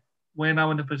minute, we're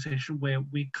now in a position where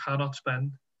we cannot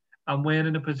spend. And we're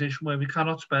in a position where we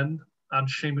cannot spend, and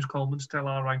Seamus Coleman's still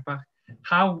our right back.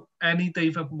 How any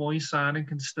David Moyes signing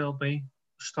can still be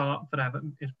starting for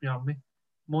Everton is beyond me.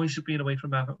 Moyes has been away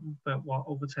from Everton for,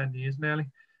 over 10 years nearly.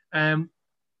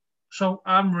 So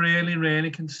I'm really,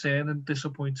 really concerned and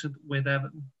disappointed with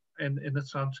Everton in the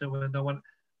transfer window. And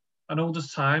I know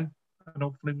there's time, and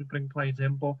hopefully we bring players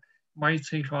in, but my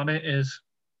take on it is,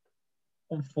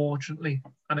 unfortunately,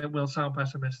 and it will sound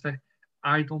pessimistic,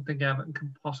 I don't think Everton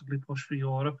can possibly push for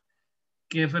Europe,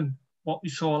 given what we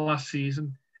saw last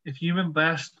season. If you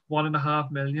invest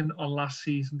 1.5 million on last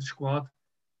season's squad,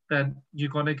 then you're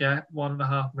going to get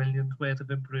 1.5 million worth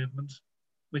of improvements,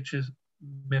 which is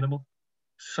minimal.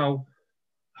 So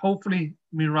hopefully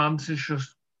my rant is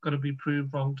just going to be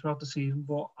proved wrong throughout the season,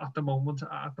 but at the moment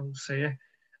I don't see it.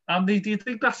 Andy, do you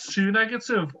think that's too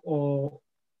negative, or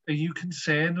are you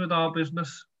concerned with our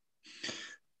business?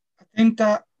 I think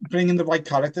that bringing the right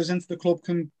characters into the club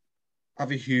can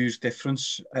have a huge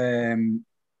difference. And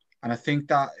I think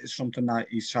that is something that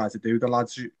he's tried to do. The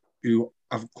lads who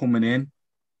have coming in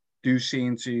do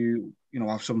seem to,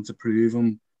 have something to prove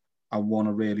them and want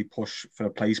to really push for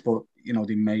a place, but,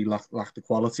 they may lack the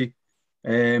quality.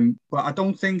 But I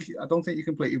don't think you're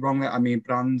completely wrong there. I mean,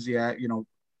 Brands, yeah,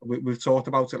 we've talked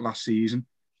about it last season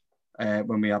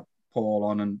when we had Paul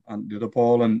on and the other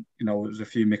Paul, and there's a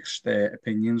few mixed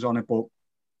opinions on it, but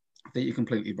I think you're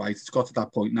completely right. It's got to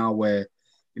that point now where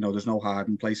there's no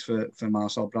hiding place for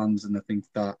Marcel Brands, and I think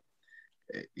that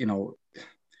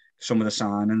some of the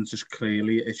signings just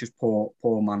clearly it's just poor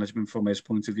management from his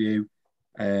point of view,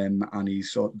 and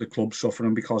the club's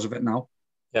suffering because of it now.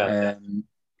 Yeah.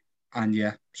 And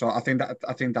yeah, so I think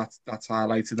that's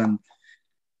highlighted. And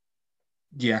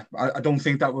yeah, I don't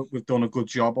think that we've done a good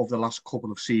job over the last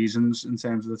couple of seasons in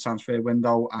terms of the transfer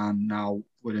window, and now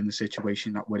we're in the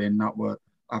situation that we're in, that we're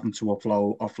having to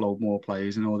offload more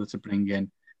players in order to bring in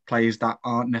players that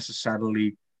aren't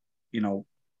necessarily, going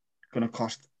to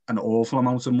cost an awful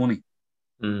amount of money.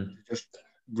 Just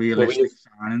realistic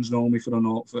signings normally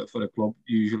for a club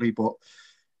usually, but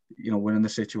we're in the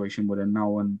situation we're in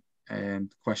now, and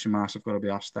the question marks have got to be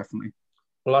asked, definitely.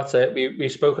 Well, that's it.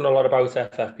 We've spoken a lot about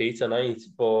FFP tonight,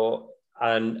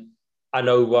 and I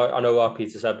know what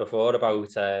Peter said before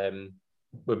about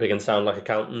we're beginning to sound like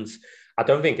accountants. I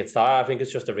don't think it's that. I think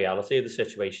it's just a reality of the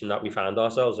situation that we find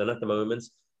ourselves in at the moment.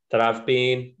 There have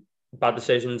been bad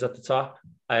decisions at the top.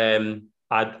 I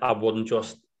wouldn't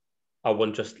just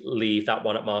leave that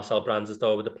one at Marcel Brands'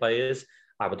 door with the players.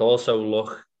 I would also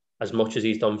look, as much as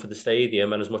he's done for the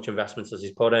stadium and as much investments as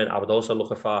he's put in, I would also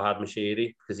look at Farhad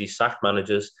Moshiri, because he's sacked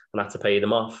managers and had to pay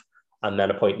them off and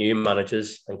then appoint new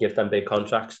managers and give them big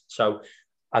contracts. So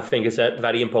I think it's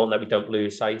very important that we don't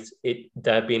lose sight.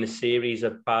 There have been a series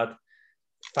of bad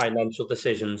financial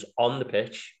decisions on the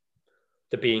pitch.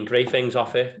 There have been great things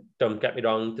off it. Don't get me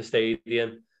wrong, the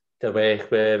stadium, the work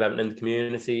with Everton in the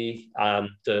community, and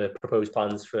the proposed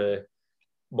plans for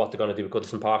what they're going to do with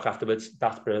Goodison Park afterwards.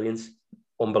 That's brilliant.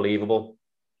 Unbelievable.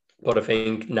 But I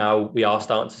think now we are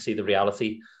starting to see the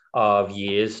reality of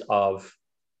years of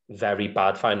very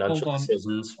bad financial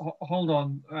decisions. Hold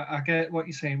on. I get what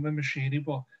you're saying with Moshiri,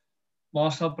 but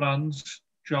Marcel Brand's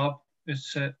job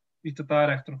is to be the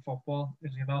director of football,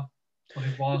 is he not? But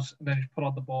he was, and then he's put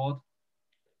on the board.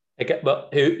 But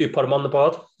who put him on the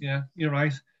board? Yeah, you're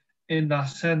right. In that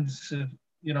sense,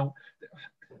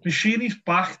 Moshiri's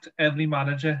backed every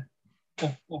manager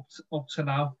up to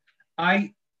now.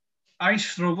 I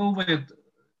struggle with.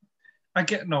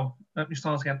 Let me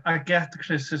start again. I get the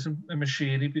criticism of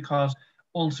Moshiri because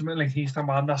ultimately he's the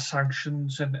man that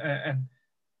sanctions and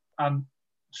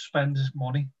spends his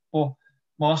money. But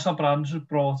Marcel Brands was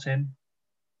brought in,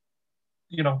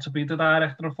 to be the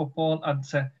director of football and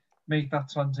to make that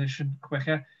transition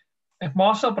quicker. If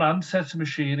Marcel Brands said to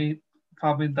Moshiri,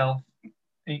 Fabian Delph,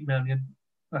 8 million,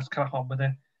 let's crack on with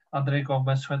it. Andre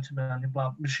Gomez, 20 million,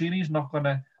 blah. Moshiri's not going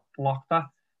to block that.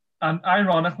 And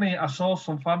ironically, I saw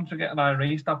some fans were getting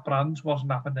irate that Brands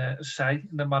wasn't having a say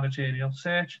in the managerial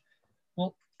search.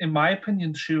 Well, in my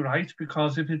opinion, too right,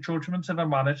 because if your judgment of a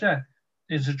manager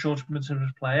is a judgment of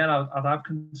his player, I'd have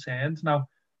concerns. Now,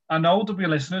 I know there'll be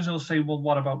listeners who'll say, well,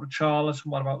 what about Richarlison?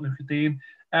 What about Luca Dean?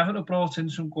 Everton have brought in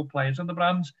some good players on the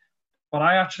Brands, but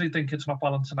I actually think it's not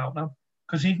balancing out now,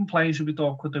 because even players who we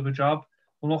thought could do a job,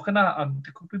 we're looking at, and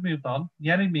they could be moved on.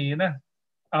 Yerry Mina,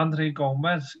 Andre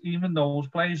Gomez, even those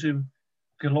players who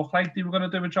could look like they were going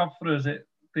to do a job for us,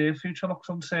 their future looks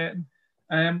uncertain.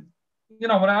 I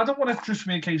don't want to just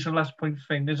be a case of let's point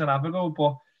fingers and have a go,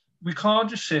 but we can't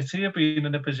just sit here being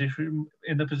in the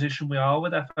position we are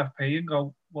with FFP and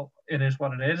go, well, it is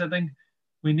what it is. I think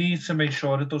we need to make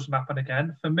sure it doesn't happen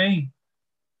again. For me,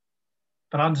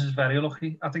 Brands is very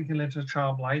lucky. I think he lives a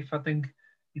charmed life. I think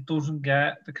he doesn't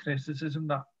get the criticism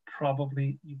that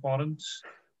probably he warrants.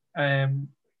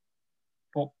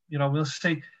 But, we'll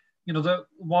see. The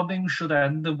one thing we should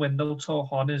end the window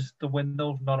talk on is the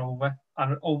window's not over.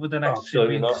 And over the next 2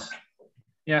 weeks...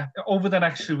 over the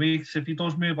next 2 weeks, if he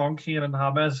does move on Kieran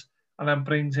Hammers and then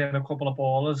brings in a couple of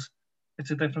ballers,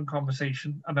 it's a different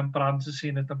conversation. And then Brands is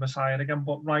seen as the Messiah again.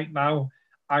 But right now,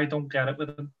 I don't get it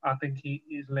with him. I think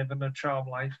he's living a charmed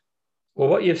life. Well,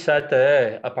 what you've said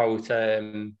there about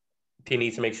do you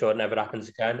need to make sure it never happens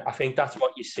again? I think that's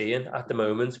what you're seeing at the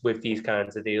moment with these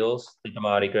kinds of deals. The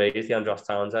Damari Grays, the Andros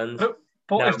Townsend. But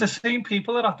now, if the same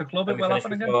people are at the club, it will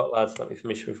happen again. Lads, let me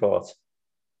finish my thoughts.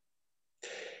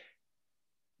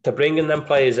 They're bringing them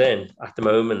players in at the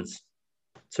moment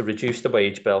to reduce the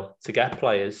wage bill, to get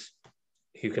players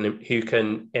who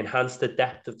can enhance the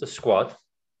depth of the squad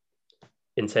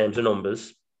in terms of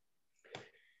numbers.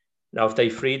 Now, if they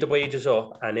free the wages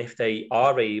up and if they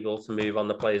are able to move on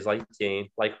the players like Dean,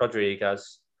 like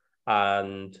Rodriguez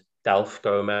and Delph,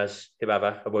 Gomez,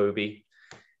 whoever, Iwobi,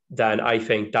 then I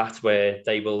think that's where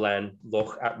they will then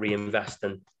look at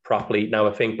reinvesting properly. Now,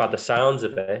 I think by the sounds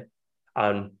of it,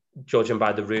 and judging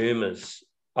by the rumours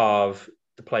of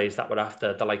the players that were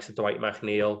after, the likes of Dwight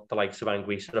McNeil, the likes of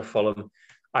Anguissa of Fulham,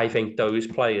 I think those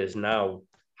players now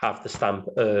have the stamp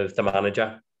of the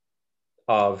manager,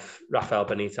 of Rafael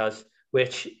Benitez.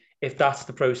 which, if that's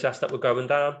the process that we're going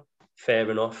down, fair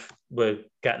enough. We're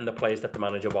getting the players that the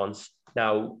manager wants.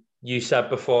 Now, you said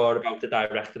before about the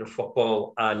director of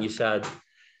football, and you said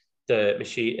the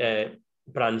machine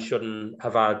brand shouldn't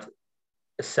have had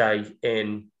a say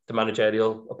in the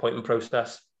managerial appointment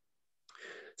process.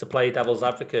 To play devil's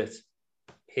advocate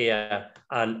here,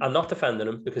 and I'm not defending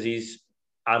him because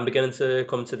I'm beginning to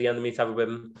come to the end of me tether with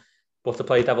him, but to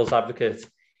play devil's advocate,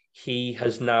 he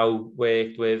has now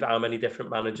worked with how many different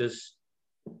managers,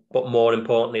 but more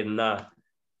importantly than that,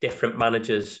 different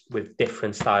managers with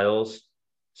different styles.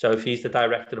 So if he's the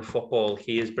director of football,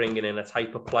 he is bringing in a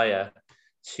type of player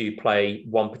to play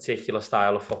one particular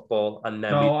style of football, and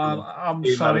then I'm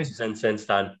sorry. Managers in since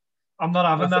then. I'm not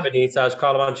having that. Benitez,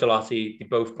 Carlo Ancelotti, they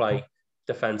both play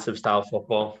defensive style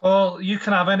football. Well, you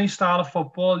can have any style of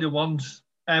football you want.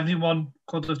 Everyone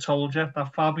could have told you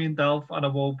that Fabian Delph and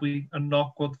Iwobi are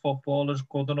not good footballers,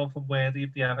 good enough and worthy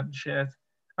of the Everton shirt.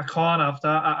 I can't have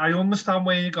that. I understand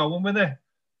where you're going with it,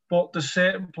 but there's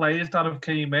certain players that have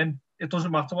came in. It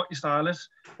doesn't matter what your style is,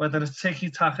 whether it's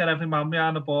tiki-taka, every man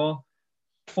behind the ball.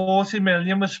 40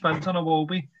 million was spent on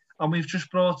Iwobi, and we've just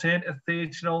brought in a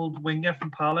 30-year-old winger from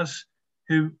Palace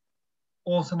who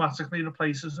automatically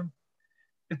replaces him.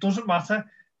 It doesn't matter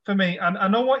for me. And I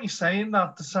know what you're saying,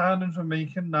 that the signings we're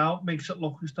making now makes it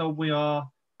look as though we are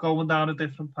going down a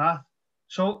different path.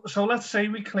 So let's say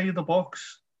we clear the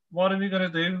books. What are we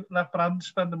going to do? Let Brand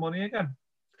spend the money again?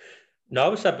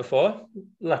 No, we said before,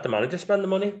 let the manager spend the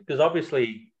money, because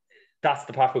obviously that's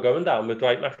the path we're going down with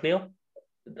Dwight McNeil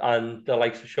and the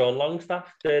likes of Sean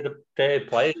Longstaff. They're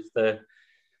players. They're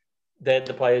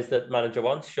the players that the manager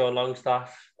wants. Sean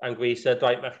Longstaff, Anguissa,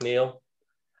 Dwight McNeil.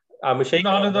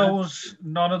 None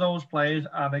of those players,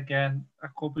 and again, I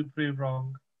could be proved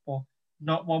wrong, but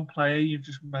not one player you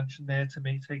just mentioned there to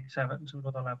me takes Everton to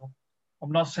another level.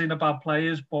 I'm not saying about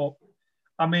players, but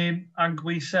I mean,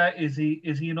 Anguissa, is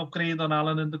he an upgrade on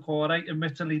Allen and Decore?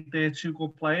 Admittedly, they're two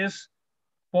good players,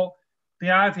 but the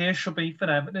idea should be for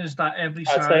Everton is that every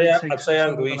side I'd say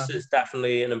Anguissa is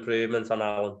definitely an improvement on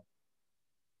Allen.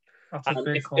 That's a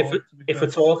big call. If we're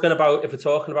talking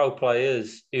about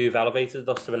players who've elevated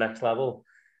us to the next level,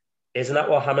 isn't that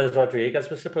what James Rodriguez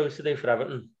was supposed to do for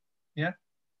Everton? Yeah.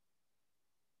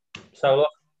 So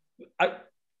look,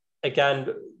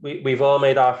 we've all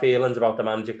made our feelings about the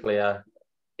manager clear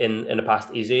in the past.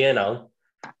 He's here now.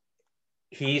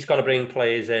 He's going to bring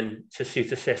players in to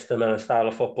suit a system and a style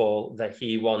of football that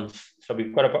he wants. So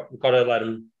we've got to let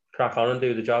him crack on and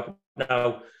do the job.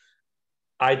 Now,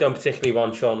 I don't particularly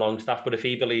want Sean Longstaff, but if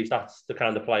he believes that's the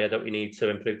kind of player that we need to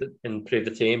improve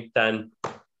the team, then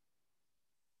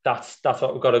that's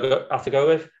what we've got to have to go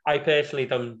with. I personally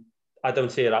don't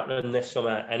see it happening this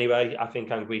summer anyway. I think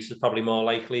Anguissa is probably more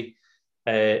likely.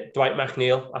 Dwight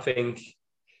McNeil, I think,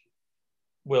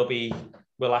 will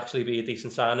actually be a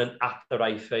decent signing at the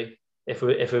right fee. If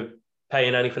we're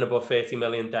paying anything above 30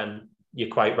 million, then you're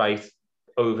quite right,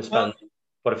 overspending.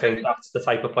 But I think that's the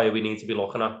type of player we need to be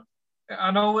looking at. I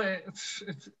know it's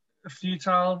a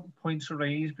futile point to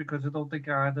raise because I don't think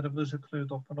either of us are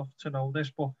clued up enough to know this.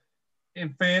 But in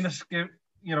fairness, to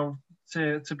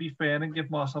be fair and give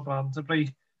Marcel Brands a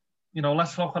break,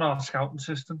 let's look at our scouting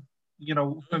system.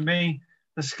 For me,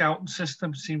 the scouting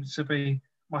system seems to be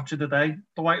match of the day.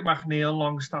 Dwight McNeil,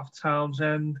 Longstaff,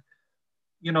 Townsend.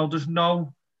 There's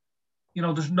no.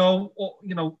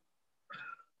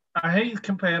 I hate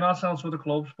comparing ourselves with the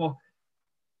clubs, but.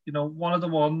 One of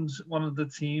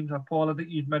the teams, Paula, that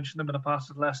you've mentioned them in the past,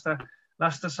 is Leicester.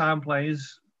 Leicester sign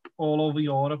players all over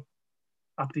Europe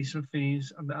at decent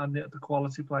fees and the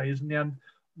quality players. In the end,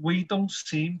 we don't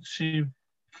seem to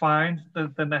find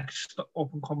the next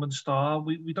up-and-coming star.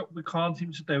 We can't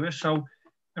seem to do it. So,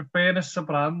 in fairness to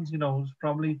Brand, it's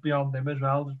probably beyond him as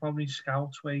well. There's probably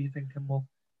scouts where you're thinking,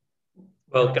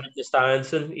 Well, Gary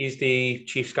Steinson, he's the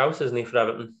chief scout, isn't he, for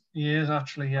Everton? He is,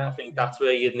 actually, yeah. I think that's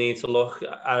where you'd need to look.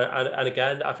 And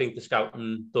again, I think the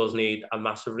scouting does need a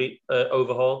massive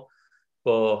overhaul.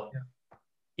 But,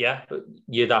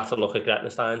 you'd have to look at Gretna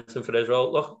Steinson for his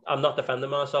role. Look, I'm not defending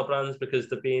Marcel Brands because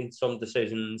there have been some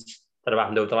decisions that have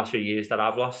happened over the last few years that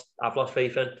I've lost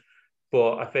faith in.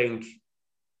 But I think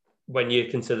when you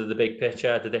consider the big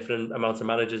picture, the different amounts of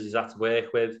managers he's had to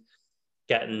work with,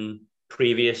 getting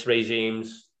previous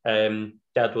regimes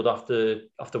deadwood off the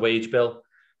wage bill,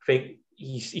 I think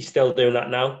he's still doing that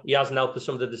now. He hasn't helped with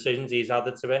some of the decisions he's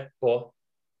added to it, but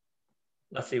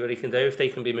let's see what he can do if they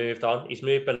can be moved on. He's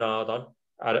moved Bernard on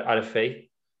at a fee,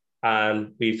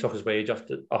 and we took his wage off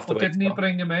the wage. Didn't he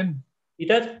bring him in? He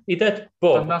did.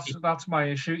 But and that's my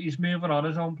issue. He's moving on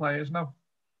his own players now.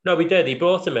 No, we did. He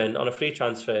brought him in on a free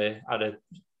transfer at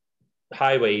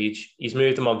high wage. He's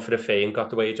moved him on for a fee and got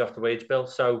the wage off the wage bill.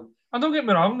 So, and don't get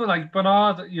me wrong, like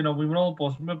Bernard, we were all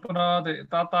buzzing with Bernard.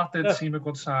 That did seem a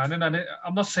good signing, and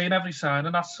I'm not saying every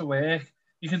signing has to work.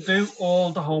 You can do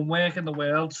all the homework in the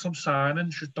world. Some signings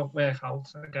just don't work out.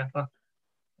 I get that.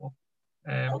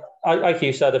 Like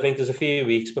you said, I think there's a few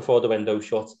weeks before the window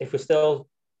shuts. If we're still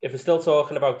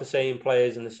talking about the same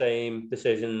players and the same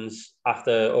decisions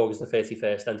after August the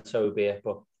 31st, then so be it.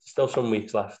 But still some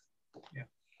weeks left. Yeah.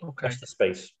 Okay. That's the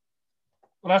space.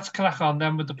 Well, let's crack on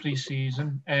then with the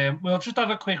pre-season. We'll just have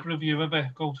a quick review of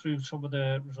it, go through some of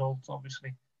the results,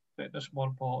 obviously. Fitness more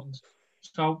important.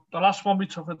 So the last one we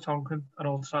took at Tonkin at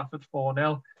Old Trafford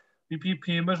 4-0. We beat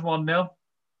Pumas 1-0.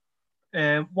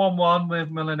 1-1 with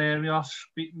Millenarios,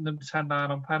 beating them 10-9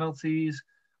 on penalties.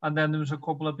 And then there was a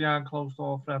couple of behind closed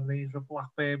door friendlies with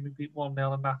Blackburn. We beat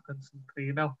 1-0 and Atkinson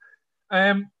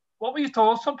 3-0. What were your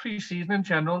thoughts on pre-season in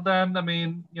general then? I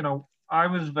mean, I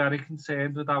was very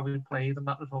concerned with how we played and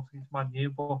that result against Man U,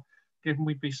 but given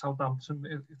we beat Southampton,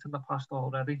 it's in the past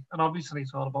already. And obviously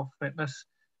it's all about fitness.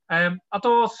 I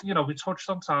thought, we touched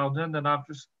on Townsend, and I've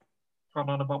just gone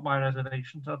on about my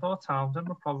reservations. I thought Townsend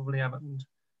were probably Everton's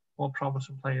more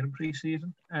promising player in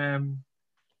pre-season.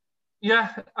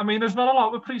 Yeah, I mean, there's not a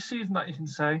lot with pre-season that you can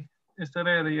say. Is there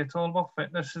really? It's all about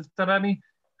fitness. Is there any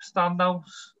standout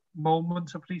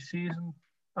moments of pre-season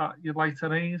that you'd like to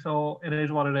raise, or it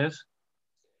is what it is?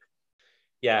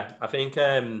 Yeah, I think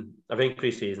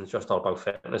pre-season is just all about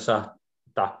fitness at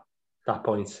that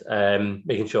point.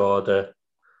 Making sure the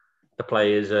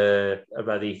players are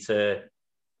ready to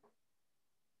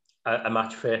a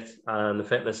match fit, and the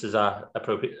fitness is at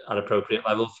an appropriate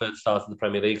level for the start of the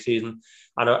Premier League season.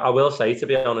 And I will say, to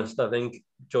be honest, I think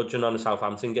judging on the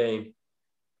Southampton game,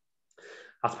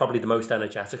 that's probably the most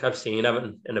energetic I've seen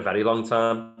Everton in a very long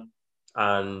time,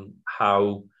 and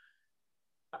how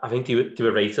I think they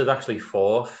were rated actually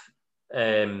fourth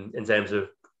in terms of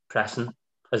pressing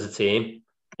as a team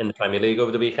in the Premier League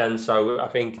over the weekend. So I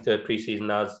think the pre-season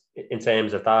has, in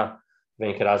terms of that, I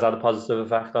think it has had a positive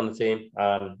effect on the team,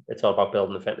 and it's all about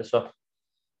building the fitness up.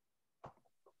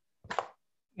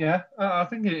 Yeah, I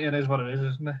think it is what it is,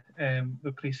 isn't it?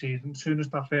 The pre-season, as soon as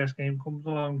that first game comes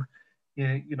along,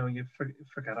 you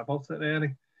forget about it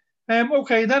really.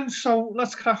 Okay then, so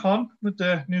let's crack on with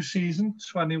the new season,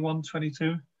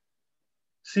 21-22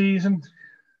 season.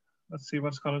 Let's see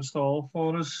what's got in store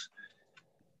for us.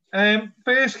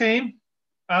 First game,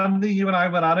 Andy, you and I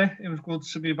were at it. It was good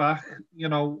to be back.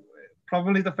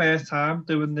 Probably the first time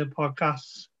doing the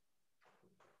podcasts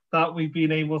that we've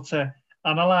been able to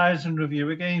analyse and review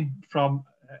a game from,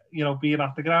 being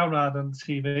at the ground rather than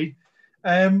TV.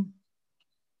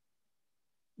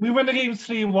 We win the game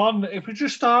 3-1. If we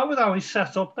just start with how we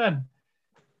set up then,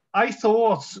 I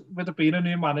thought with it being a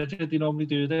new manager, they normally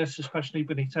do this, especially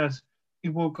Benitez, he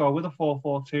will go with a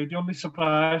 4-4-2. The only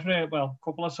surprise, a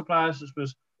couple of surprises,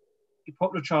 was he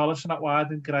put Richarlison out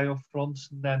wide and Gray up front,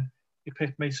 and then he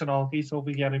picked Mason Holgate over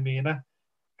Yeremina.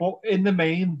 But in the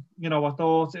main, I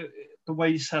thought the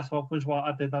way he set up was what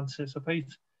I did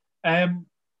anticipate. For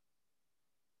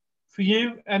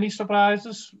you, any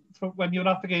surprises from when you were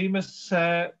at the game as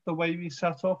the way we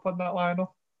set up on that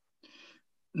lineup?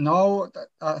 No,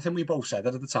 I think we both said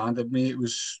it at the time. That it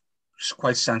was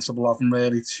quite sensible of him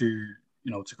really to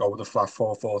go with a flat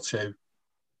 4-4-2.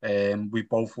 We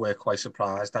both were quite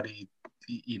surprised that we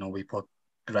put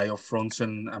Gray up front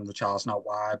and Richarlison out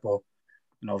wide, but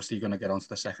obviously you're going to get onto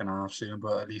the second half soon,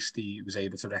 but at least he was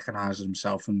able to recognise it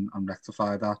himself and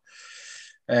rectify that.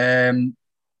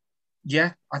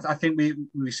 I think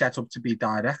we set up to be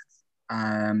direct.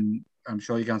 I'm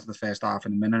sure you get into the first half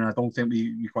in a minute, and I don't think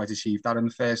we quite achieved that in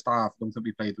the first half. I don't think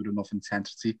we played with enough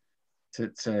intensity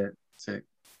to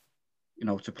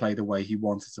play the way he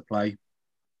wanted to play.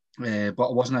 But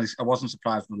I wasn't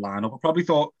surprised with the lineup. I probably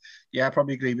thought, I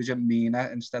probably agree with you, Mina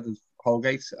instead of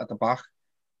Holgate at the back.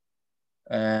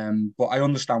 But I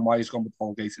understand why he's gone with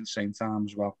Holgate at the same time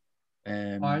as well.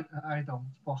 I don't.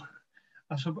 But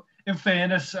in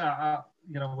fairness,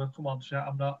 we'll come on to it.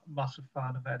 I'm not a massive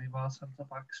fan of any of our centre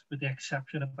backs, with the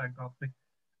exception of Ben Godfrey.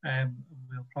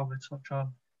 We'll probably touch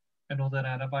on another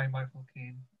error by Michael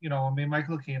Keane.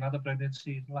 Michael Keane had a brilliant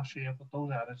season last year, but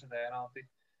those errors are there, aren't they?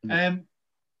 Yeah.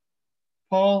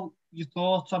 Paul, your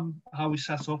thoughts on how we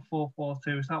set up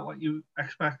 4-4-2? Is that what you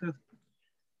expected?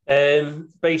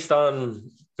 Based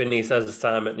on Benitez's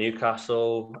time at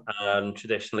Newcastle and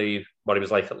traditionally what he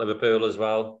was like at Liverpool as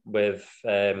well, with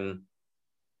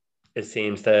his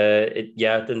teams there, it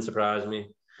didn't surprise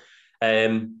me.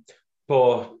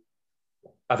 But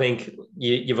I think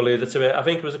you've alluded to it. I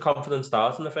think it was a confident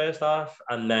start in the first half,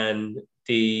 and then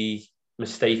we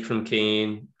mistake from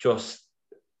Keane. Just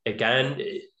again,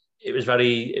 it was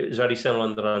very similar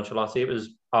under Ancelotti. It was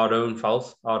our own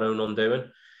fault, our own undoing.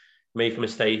 Make a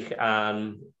mistake,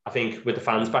 and I think with the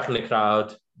fans back in the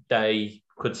crowd, they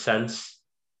could sense.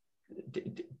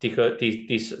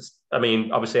 I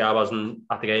mean, obviously, I wasn't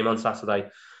at the game on Saturday.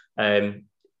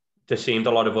 There seemed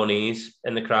a lot of unease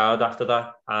in the crowd after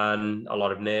that, and a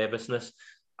lot of nervousness.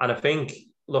 And I think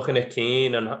looking at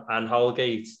Keane and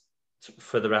Holgate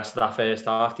for the rest of that first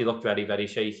half, he looked very, very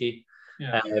shaky.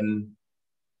 Yeah.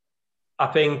 I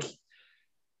think,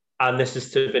 and this is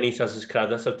to Benitez's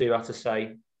credit, I do have to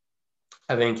say,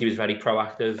 I think he was very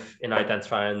proactive in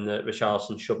identifying that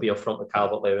Richarlison should be up front with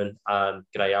Calvert-Lewin and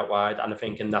Gray out wide. And I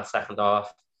think in that second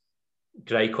half,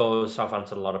 Gray caused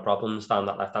Southampton a lot of problems down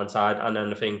that left-hand side. And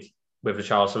then I think with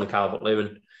Richarlison and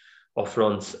Calvert-Lewin up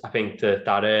front, I think that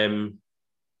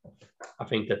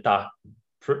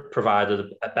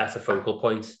provided a better focal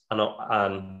point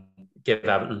and give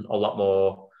Everton a lot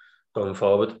more going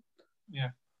forward.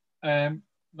 Yeah.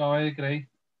 No, I agree.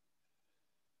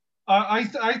 I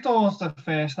thought the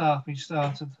first half we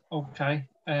started okay.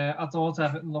 I thought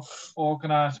Everton looked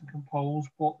organised and composed,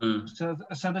 but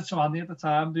I said it to Andy at the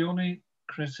time, the only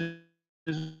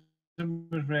criticism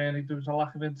was really there was a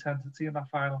lack of intensity in that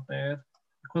final third.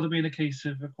 It could have been a case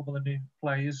of a couple of new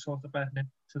players sort of bedding into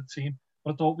the team,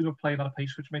 but I thought we were playing at a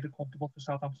pace which made it comfortable for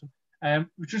Southampton.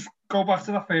 We just go back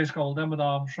to that first goal then with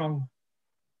Armstrong.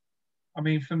 I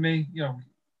mean, for me,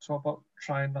 talk about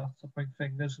trying not to point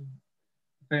fingers, and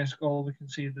the first goal we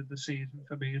conceded the season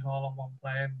for me is all on one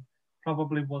play, and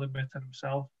probably would admit it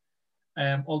himself.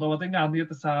 Although I think Andy at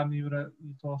the time, you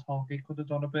thought Holgate could have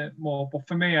done a bit more, but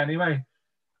for me anyway,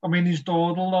 I mean, he's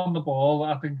dawdled on the ball.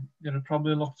 I think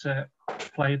probably looked to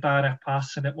play a direct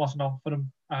pass, and it wasn't on for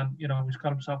him, and he's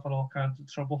got himself in all kinds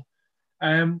of trouble.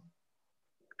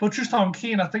 But just on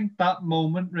Keane, I think that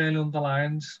moment really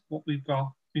underlines what we've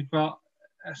got. We've got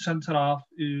a centre half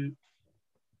who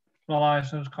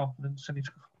relies on his confidence, and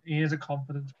he is a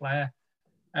confidence player.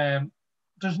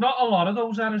 There's not a lot of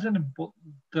those errors in him, but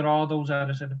there are those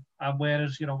errors in him. And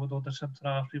whereas, with other centre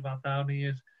halves we've had down the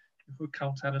years, if we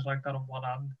count errors like that on one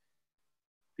hand,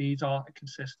 these are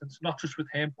consistent, not just with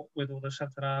him, but with other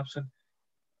centre halves. And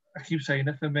I keep saying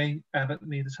it, for me, Everton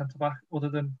need a centre back other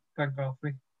than Ben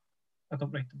Godfrey. I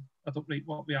don't rate them. I don't rate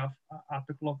what we have at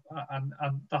the club, and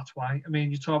that's why. I mean,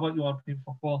 you talk about European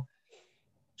football,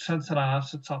 centre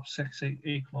halves, the top 6,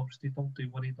 8 clubs, they don't do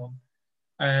what he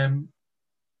done.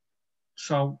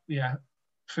 So yeah,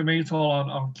 for me, it's all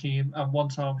on Keane. And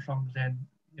once Armstrong's in,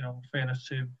 fairness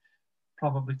to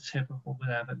probably typical with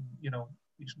Everton,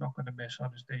 he's not going to miss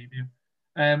on his debut.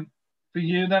 For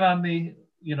you then, Andy,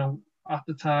 at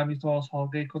the time you thought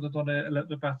Holgate could have done it a little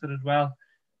bit better as well.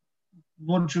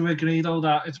 Wouldn't you agree, though,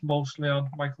 that it's mostly on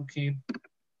Michael Keane?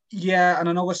 Yeah, and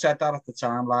I know I said that at the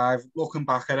time live. Looking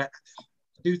back at it,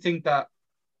 I do think that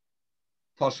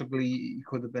possibly he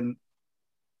could have done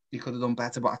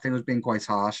better, but I think it was being quite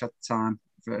harsh at the time.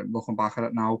 Looking back at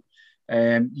it now,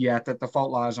 the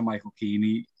fault lies on Michael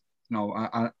Keane.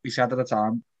 We said at the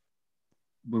time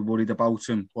we're worried about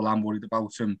him. Well, I'm worried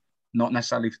about him, not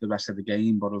necessarily for the rest of the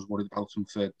game, but I was worried about him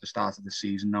for the start of the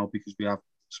season now, because we have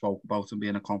spoke about him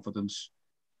being a confidence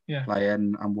player,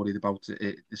 and I'm worried about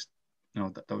it.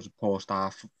 That was a poor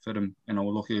start for him.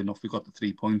 Lucky enough we got the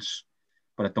 3 points,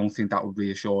 but I don't think that would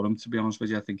reassure him, to be honest with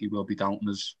you. I think he will be doubting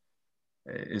his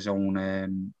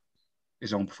own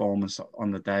performance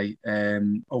on the day.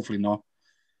 Hopefully not.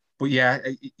 But yeah,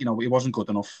 it wasn't good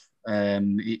enough.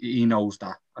 He knows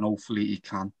that, and hopefully he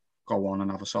can go on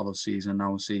and have a solid season now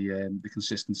and see the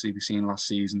consistency we've seen last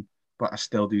season. But I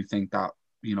still do think that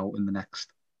in the next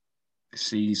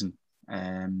season,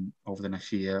 over the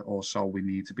next year or so, we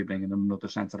need to be bringing another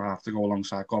centre half to go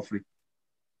alongside Godfrey.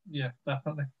 Yeah,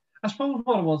 definitely. I suppose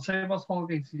what I would say about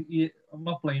Holgate, I'm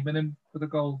not blaming him for the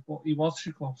goal, but he was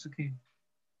too close to Keane.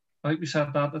 Like we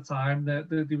said that at the time,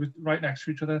 they were right next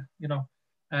to each other, They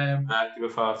were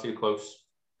far too close.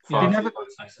 Close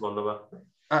next to one another.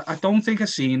 I don't think I've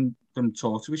seen them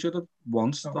talk to each other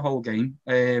once the whole game.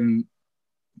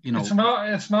 It's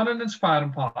not an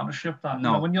inspiring partnership. That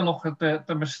no. When you look at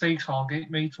the mistakes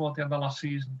Holgate made toward the end of last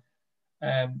season,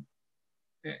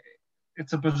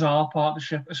 it's a bizarre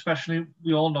partnership. Especially,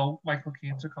 we all know Michael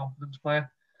Keane's a confidence player,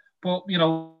 but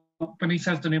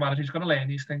Benitez, the new manager, he's got to learn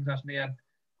these things, hasn't he? And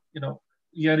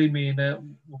Yerry Mina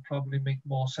will probably make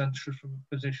more sense from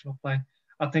a positional play.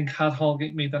 I think had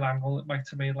Holgate made an angle, it might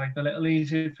have made life a little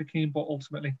easier for Keane, but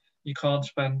ultimately you can't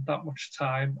spend that much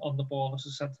time on the ball as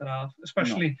a centre half,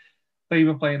 especially they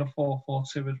were playing a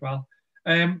 4-4-2 as well.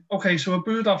 Okay, so we're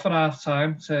booed off at half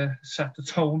time to set the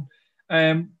tone.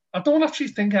 I don't actually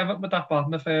think Everton were that bad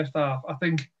in the first half. I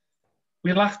think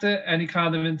we lacked any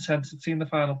kind of intensity in the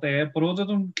final third, but other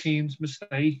than Keane's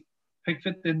mistake,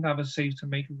 Pickford didn't have a save to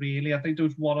make, really. I think there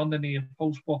was one on the near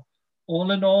post, but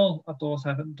all in all, I thought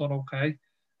Everton done okay.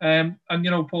 And,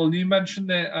 Paul, you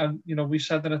mentioned it, and, we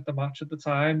said it at the match at the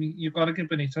time. You've got to give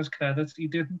Benitez credit. He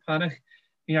didn't panic.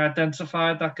 He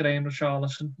identified that Graham and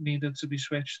Richarlison needed to be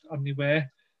switched, and they were.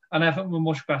 And Everton were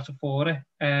much better for it.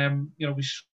 We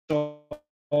saw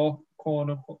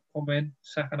corner come in,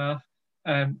 second half.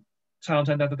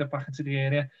 Townsend ended it back into the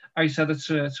area. I said it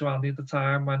to Andy at the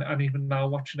time, and even now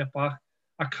watching it back,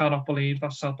 I cannot believe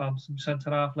that Southampton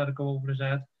centre-half let it go over his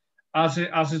head. As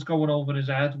it's going over his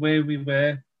head, where we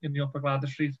were in the upper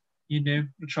Gladys Street, you knew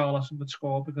Richarlison would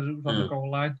score because it was on the goal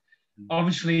line.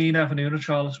 Obviously, you never knew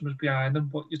Richarlison was behind him,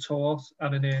 but you're taught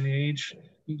at an early age,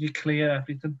 you clear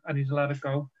everything, and he's let it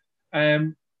go.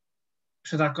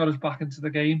 So that got us back into the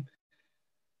game.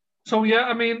 So, yeah,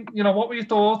 I mean, what were your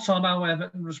thoughts on how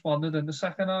Everton responded in the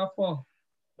second half? Well,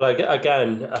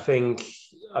 again, I think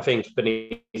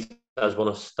Benitez won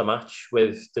us the match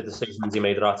with the decisions he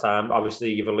made at that time.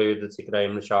 Obviously, you've alluded to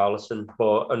Graham Richarlison,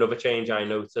 but another change I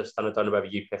noticed, and I don't know whether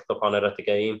you picked up on it at the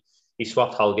game, he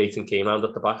swapped Holgate and Keane around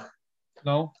at the back.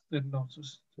 No, didn't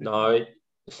notice. No,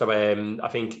 so I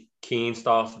think Keane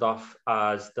started off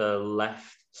as the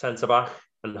left centre-back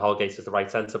and Holgate as the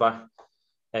right centre-back.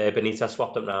 Benitez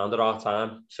swapped them round at our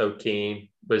time, so Keane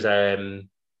was in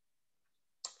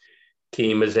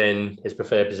his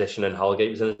preferred position and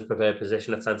Holgate was in his preferred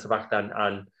position at centre back then.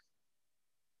 And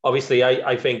obviously,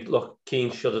 I think, look,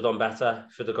 Keane should have done better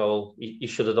for the goal. He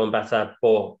should have done better,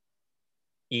 but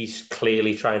he's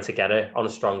clearly trying to get it on a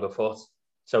stronger foot.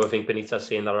 So I think Benitez,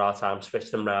 seeing that at our time,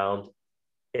 switched them round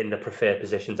in the preferred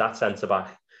positions at centre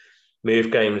back, moved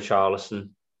Graham Richarlison,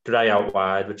 Gray out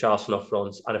wide with Richarlison up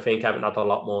front, and I think Everton had a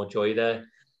lot more joy there.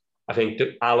 I think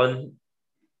Alan,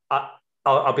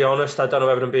 I'll be honest, I don't know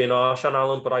whether I'm being harsh on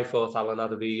Alan, but I thought Alan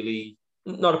had a really,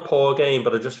 not a poor game,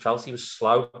 but I just felt he was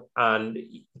slow and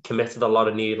he committed a lot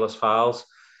of needless fouls.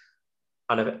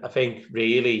 And I think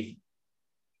really,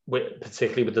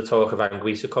 particularly with the talk of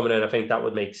Anguissa coming in, I think that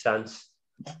would make sense,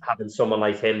 having someone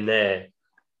like him there,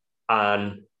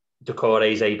 and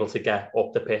Doucouré is able to get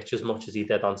up the pitch as much as he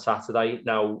did on Saturday.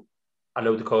 Now, I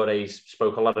know Doucouré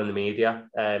spoke a lot in the media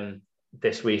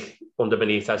this week under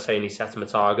Benitez, saying he set him a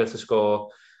target to score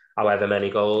however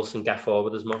many goals and get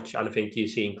forward as much. And I think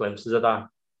you've seen glimpses of that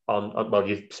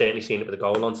you've certainly seen it with the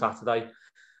goal on Saturday.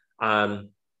 I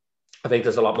think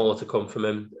there's a lot more to come from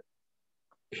him,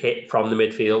 hit from the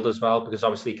midfield as well, because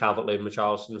obviously Calvert-Lewin and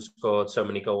Richarlison have scored so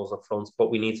many goals up front,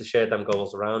 but we need to share them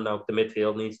goals around now. The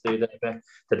midfield needs to do their bit,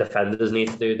 the defenders need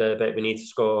to do their bit, we need to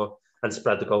score and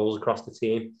spread the goals across the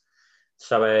team.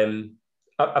 So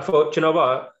I thought, you know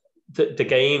what, the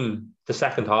game, the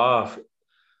second half,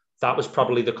 that was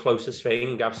probably the closest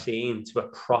thing I've seen to a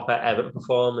proper Everton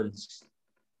performance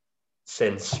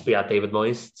since we had David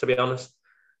Moyes, to be honest.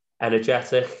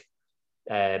 Energetic,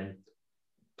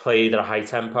 played at a high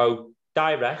tempo,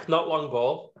 direct, not long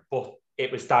ball, but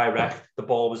it was direct. The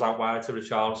ball was out wide to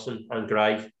Richarlison and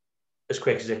Gray as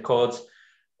quick as it could.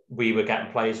 We were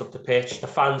getting players up the pitch. The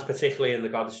fans, particularly in the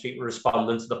Goddard Street, were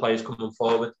responding to the players coming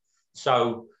forward.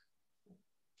 So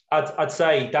I'd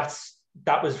say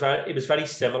it was very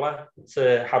similar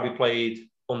to how we played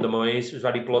under Moyes. It was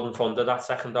very blood and thunder, that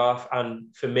second half. And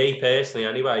for me personally,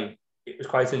 anyway, it was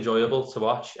quite enjoyable to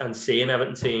watch, and seeing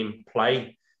Everton team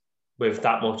play with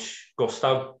that much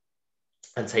gusto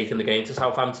and taking the game to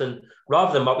Southampton,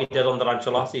 rather than what we did under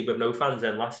Ancelotti with no fans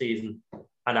in last season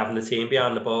and having the team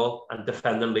behind the ball and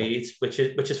defending Leeds, which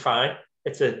is fine.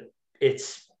 It's a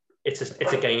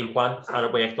game plan, and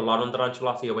it worked a lot under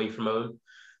Ancelotti away from home.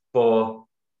 But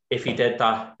if he did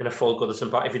that in a full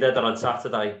Goodison, if he did that on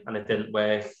Saturday and it didn't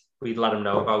work, we'd let him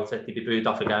know about it. He'd be booed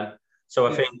off again. So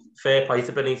I think fair play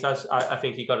to Benitez. I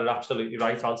think he got it absolutely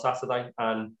right on Saturday.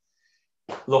 And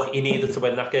look, he needed to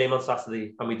win that game on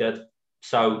Saturday, and we did.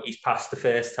 So he's passed the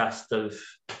first test of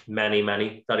many,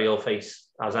 many that he'll face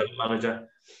as a manager.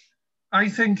 I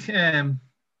think, I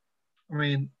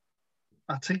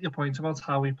take your point about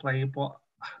how he played, but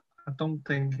I don't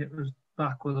think it was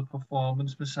that good a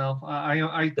performance myself.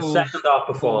 I thought the second half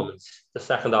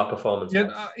performance.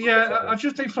 I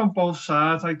just think from both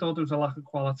sides, I thought there was a lack of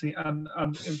quality. And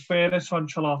in fairness to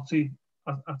Ancelotti,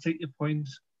 I take your point.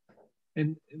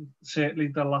 In certainly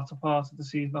the latter part of the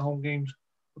season, the home games,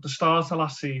 but the start of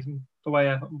last season, the way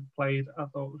Everton played, I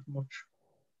thought was much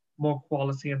more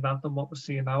quality in that than what we're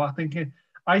seeing now. I think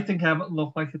Everton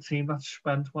looked like a team that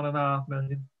spent £1.5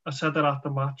 million. I said that after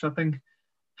the match. I think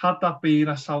had that been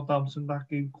a Southampton, that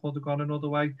game could have gone another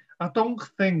way. I don't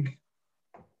think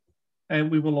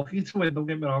we were lucky to win, don't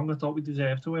get me wrong, I thought we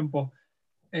deserved to win, but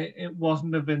it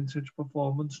wasn't a vintage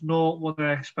performance, nor would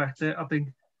I expect it. I think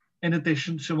in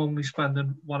addition to only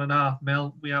spending £1.5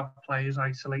 million, we have players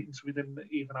isolating, so we didn't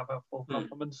even have a full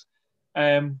complement.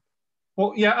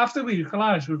 But yeah, after we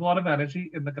equalised, there was a lot of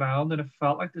energy in the ground, and it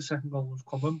felt like the second goal was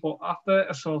coming. But after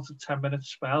a sort of 10-minute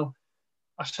spell,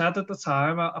 I said at the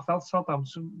time, I felt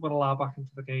Southampton were allowed back into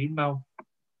the game now,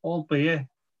 albeit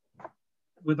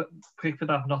with Pickford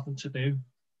had nothing to do.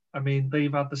 I mean,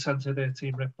 they've had the centre of their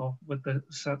team ripped off with the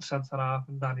centre half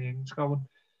and Danny Ings going.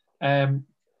 And,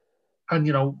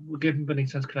 you know, we're giving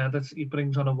Benitez credit. He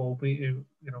brings on a Iwobi, who,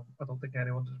 you know, I don't think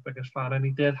anyone's his biggest fan, and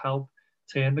he did help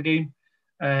turn the game.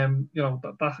 You know,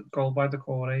 that goal by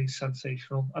Decore is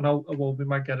sensational. I know Iwobi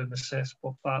might get an assist,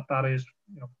 but that is,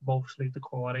 you know, mostly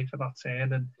Decore for that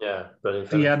turn. And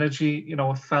the energy, you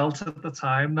know, I felt at the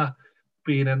time that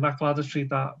being in that Gladys Street,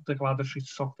 that the Gladys Street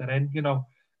sucked it in, you know.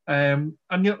 And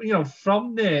you know,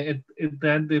 from there, it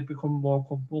then did become more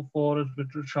comfortable for us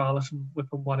with Richarlison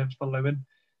whipping one in for Lewin.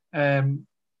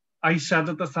 I said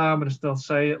at the time, and I still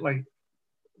say it, like,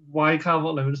 why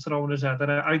Calvert-Lewin's throwing his head in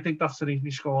it? I think that's the reason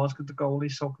he scores, because the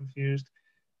goalie's so confused.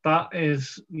 That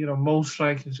is, you know, most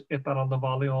strikers hit that on the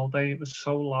volley all day. It was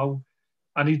so low.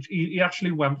 And he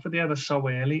actually went for the header so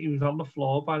early. He was on the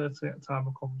floor by the time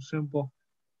it comes to him, but,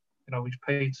 you know, he's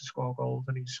paid to score goals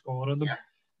and he's scoring them.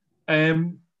 Yeah.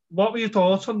 What were your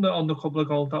thoughts on the couple of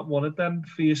goals that won it then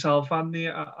for yourself, Andy,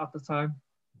 at the time?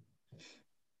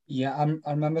 Yeah,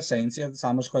 I remember saying to you at the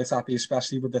time I was quite happy,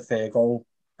 especially with the third goal,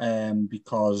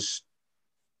 because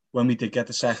when we did get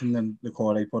the second and the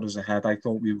Corey put us ahead, I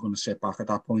thought we were going to sit back at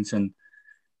that point, and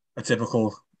a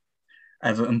typical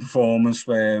Everton performance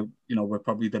where, you know, we're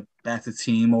probably the better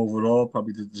team overall,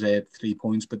 probably deserved 3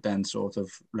 points, but then sort of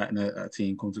letting a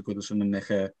team come to Goodison and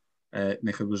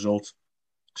nick a result.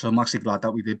 So I'm actually glad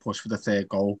that we did push for the third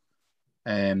goal.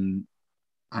 And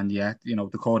yeah, you know,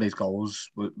 the Corey's goals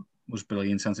was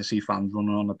brilliant, and to see fans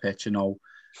running on the pitch, you know,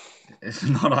 it's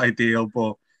not ideal,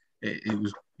 but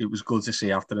it was good to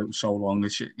see after it was so long.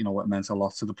 It, you know, it meant a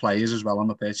lot to the players as well on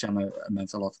the pitch, and it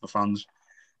meant a lot to the fans.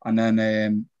 And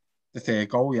then the third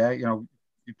goal, yeah, you know,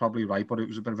 you're probably right, but it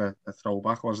was a bit of a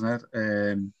throwback, wasn't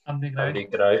it? Andy Gray.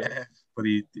 Yeah, but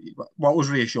what was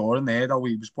reassuring there, though,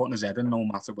 he was putting his head in no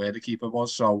matter where the keeper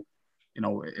was. So, you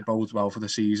know, it bodes well for the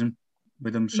season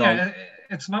with him. So yeah,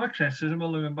 it's not a criticism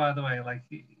of Lewin, by the way. Like,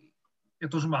 it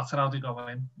doesn't matter how they go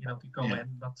in. You know, they go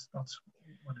in. That's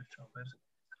what his job is.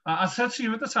 I said to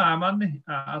you at the time, Andy,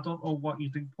 I don't know what you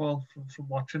think, Paul, from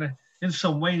watching it. In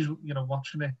some ways, you know,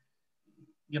 watching it,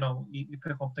 you know, you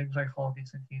pick up things like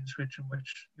Holgate and Keane switching,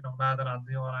 which, you know, neither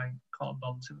Andy or I cottoned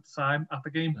on to at the time at the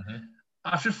game. Mm-hmm.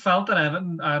 I just felt that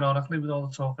Everton, ironically, with all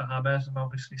the talk of James and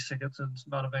obviously Sigurdsson's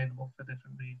not available for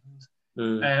different reasons,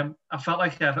 I felt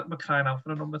like Everton were crying out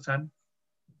for a number 10.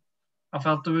 I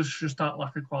felt there was just that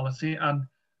lack of quality, and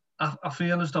I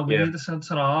feel as though we need a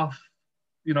centre-half.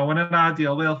 You know, in an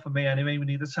ideal world for me anyway, we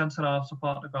need a centre-half to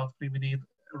partner Godfrey, we need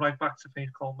right back to Faith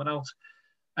Coleman out,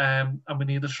 and we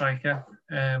need a striker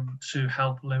to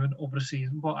help Lewin over the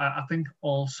season. But I think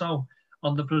also,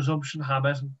 on the presumption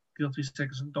James and Guilty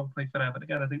Sigurdsson don't play forever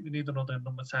again, I think we need another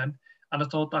number 10. And I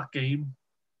thought that game,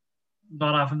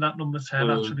 not having that number 10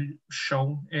 actually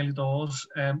shown early doors.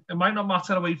 It might not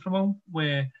matter away from home,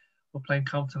 where we're playing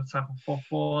counter-attacking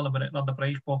football and we're hitting on the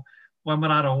break, but when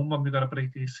we're at home, when we've got to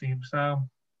break these teams down,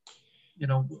 you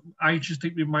know, I just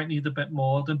think we might need a bit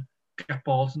more than get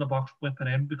balls in the box, whipping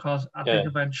in, because I think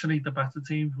eventually the better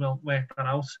teams will work that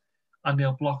out and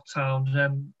they'll block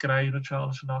Townsend, Gray,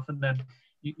 Richarlison off, and then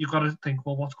you've got to think,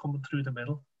 well, what's coming through the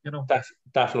middle, you know?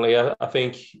 Definitely. I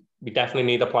think we definitely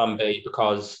need a plan B,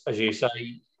 because, as you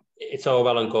say, it's all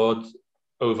well and good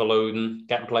overloading,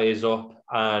 getting players up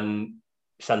and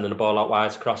sending the ball out wide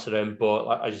to cross it in, but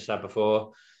like, as you said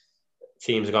before,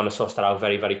 teams are going to suss that out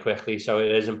very, very quickly. So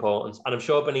it is important. And I'm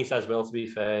sure Benitez will, to be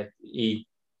fair.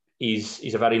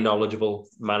 He's a very knowledgeable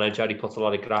manager. He puts a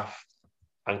lot of graft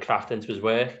and craft into his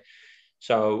work.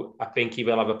 So I think he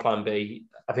will have a plan B.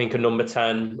 I think a number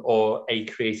 10 or a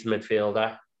creative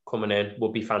midfielder coming in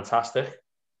would be fantastic.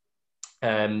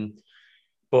 But,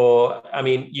 I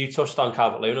mean, you touched on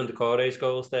Calvert-Lewin and Decore's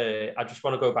goals there. I just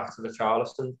want to go back to the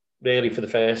Richarlison, really, for the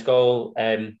first goal.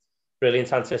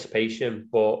 Brilliant anticipation,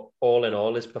 but all in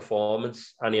all, his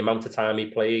performance and the amount of time he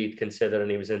played, considering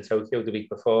he was in Tokyo the week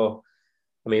before.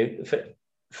 I mean,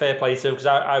 fair play to him, because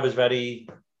I was very,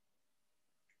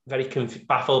 very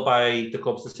baffled by the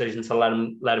club's decision to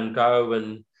let him go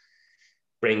and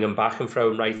bring him back and throw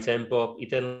him right in, but he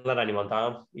didn't let anyone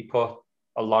down. He put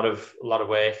a lot of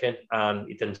work in, and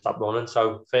he didn't stop running.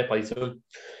 So fair play to him.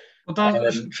 But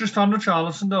that, just on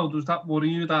Richarlison though, does that worry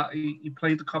you that he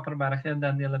played the Copa America and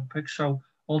then the Olympics? So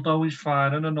although he's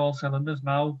firing on all cylinders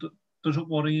now, does it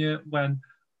worry you when,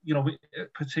 you know,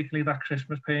 particularly that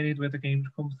Christmas period where the games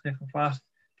come thick and fast?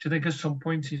 Do you think at some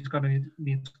point he's going to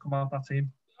need to come out of that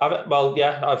team? Well,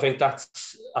 yeah, I think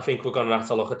we're going to have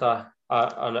to look at that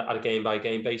on a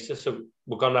game-by-game basis. So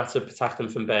we're going to have to protect him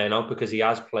from burnout, because he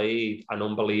has played an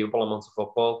unbelievable amount of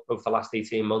football over the last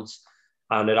 18 months,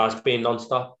 and it has been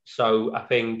non-stop. So I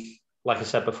think, like I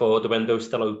said before, the window's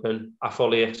still open. I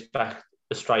fully expect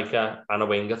a striker and a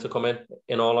winger to come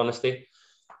in all honesty.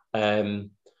 And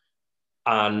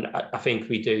I think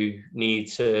we do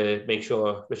need to make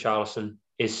sure Richarlison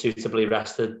is suitably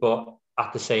rested, but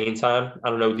at the same time, I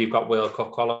don't know, you've got World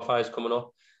Cup qualifiers coming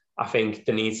up. I think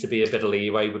there needs to be a bit of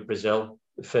leeway with Brazil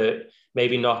for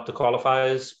maybe not the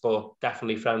qualifiers, but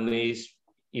definitely friendlies.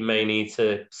 You may need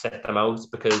to set them out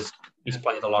because he's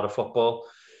played a lot of football.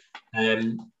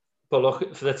 But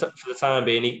look, for the time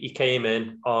being, he came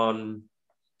in on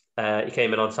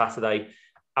Saturday.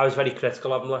 I was very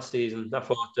critical of him last season. I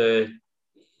thought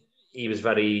he was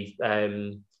very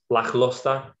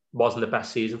lacklustre. Wasn't the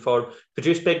best season for him.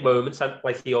 Produced big moments,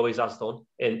 like he always has done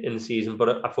in the season,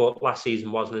 but I thought last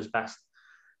season wasn't his best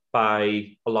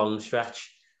by a long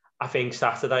stretch. I think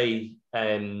Saturday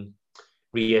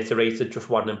reiterated just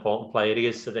what an important player he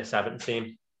is to this Everton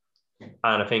team.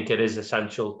 And I think it is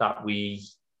essential that we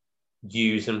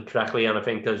use him correctly. And I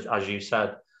think, as you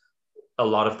said, a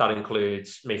lot of that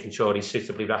includes making sure he's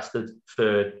suitably rested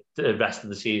for the rest of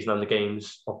the season and the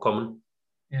games upcoming.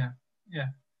 Yeah.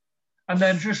 And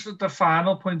then just the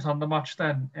final point on the match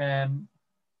then,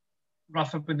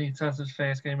 Rafa Benitez's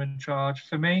first game in charge.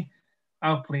 For me,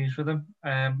 I'm pleased with him.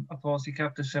 I thought he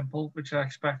kept it simple, which I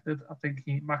expected. I think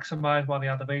he maximised what he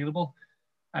had available,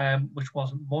 which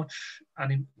wasn't much.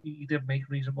 And he did make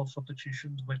reasonable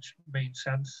substitutions, which made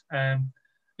sense.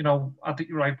 You know, I think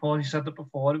you're right, Paul. You said that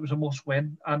before. It was a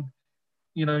must-win. And,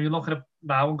 you know, you look at it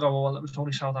now and go, oh, well, it was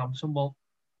only Southampton. Well,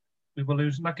 we were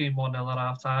losing that game 1-0 at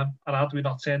half time. And had we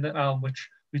not turned it around, which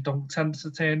we don't tend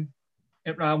to turn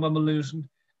it around when we're losing,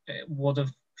 it would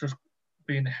have just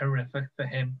been horrific for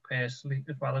him personally,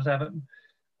 as well as Everton.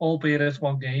 Albeit it's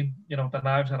one game, you know, the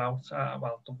knives are out.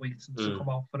 The waiting to come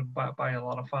out for him by a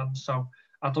lot of fans. So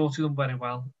I thought he done very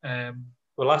well.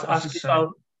 Well,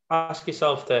 ask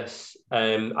yourself this.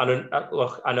 I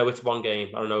know it's one game.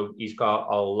 I know he's got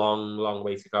a long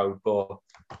way to go, but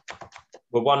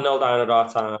we're 1-0 down at our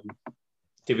time.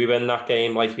 Did we win that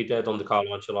game like we did under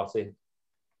Carlo Ancelotti?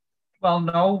 Well,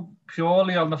 no,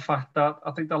 purely on the fact that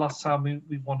I think the last time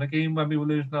we won a game when we were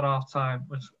losing at half time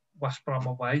was West Brom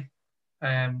away.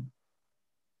 Can't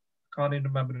even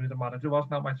remember who the manager was.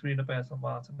 Now my three Roberto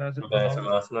Martinez.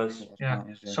 Yeah.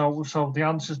 So the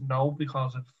answer is no,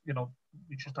 because of, you know,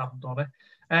 we just haven't done it.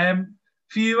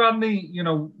 For you, Andy, you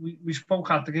know, we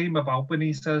spoke at the game about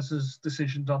Benitez's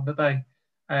decisions on the day.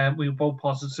 We were both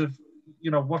positive. You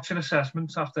know, what's your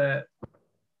assessments after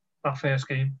that first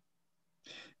game?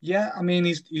 Yeah, I mean,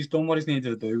 he's done what he's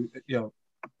needed to do. You know,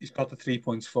 he's got the 3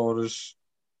 points for us.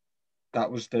 That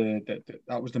was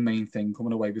the main thing,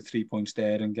 coming away with 3 points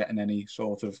there and getting any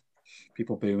sort of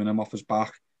people booing him off his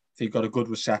back. He got a good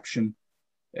reception,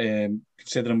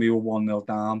 considering we were 1-0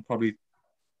 down, probably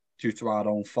due to our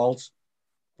own fault,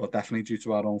 but definitely due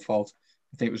to our own fault.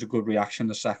 I think it was a good reaction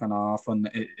the second half, and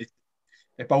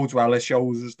it bodes well. It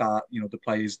shows us that, you know, the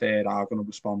players there are going to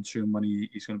respond to him when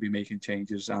he's going to be making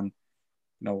changes and,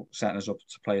 you know, setting us up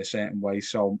to play a certain way.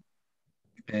 So,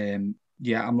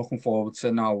 yeah, I'm looking forward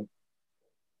to now,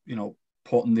 you know,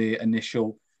 putting the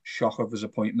initial shock of his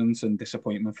appointment and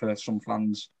disappointment for some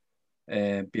fans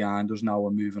behind us now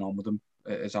and moving on with him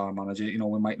as our manager. You know,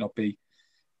 we might not be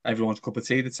everyone's cup of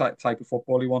tea, the type of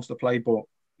football he wants to play, but,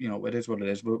 you know, it is what it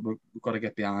is. We've got to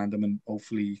get behind him, and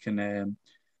hopefully he can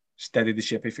steady the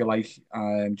ship, if you like,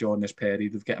 during this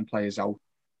period of getting players out,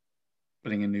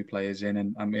 bringing new players in,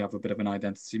 and we have a bit of an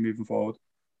identity moving forward.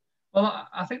 Well,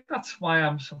 I think that's why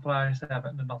I'm surprised that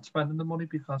Everton are not spending the money,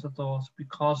 because of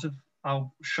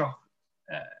how shock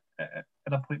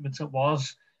an appointment it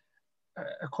was.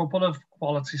 A couple of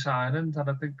quality signings, and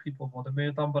I think people would have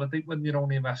moved on. But I think when you're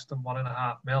only investing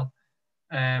 $1.5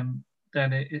 million,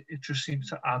 then it just seems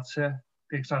to add to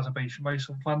the exacerbation by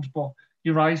some fans. But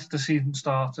you're right, the season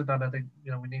started, and I think,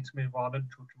 you know, we need to move on and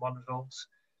judge them on results.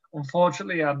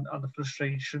 Unfortunately, and the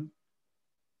frustration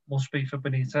must be for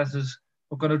Benitez is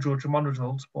we're going to judge him on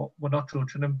results, but we're not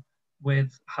judging him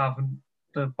with having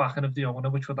the backing of the owner,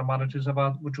 which what the managers have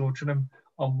had. We're judging him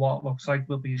on what looks like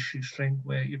will be a shoestring,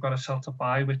 where you've got to sell to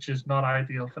buy, which is not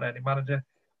ideal for any manager.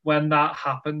 When that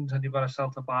happens and you've got to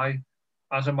sell to buy,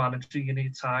 as a manager, you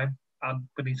need time, and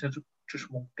Benitez just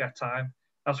won't get time.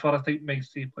 That's what I think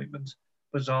makes the appointment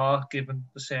bizarre, given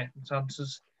the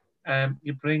circumstances.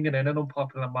 You're bringing in an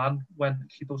unpopular man when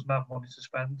he doesn't have money to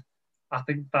spend. I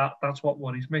think that's what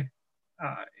worries me.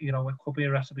 It could be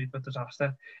a recipe for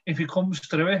disaster. If he comes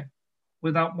through it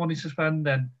without money to spend,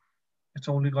 then it's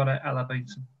only going to elevate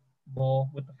him more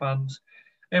with the fans.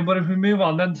 But if we move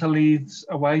on then to Leeds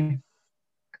away,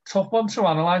 tough one to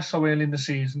analyse so early in the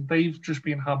season. They've just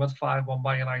been hammered 5-1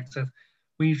 by United.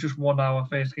 We've just won our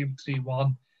first game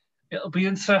 3-1. It'll be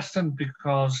interesting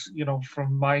because,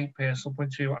 from my personal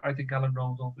point of view, I think Elland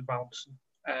Road will be bouncing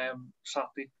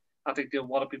Saturday. I think they'll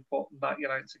want to be putting that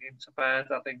United game to bed.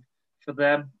 I think for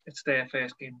them, it's their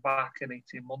first game back in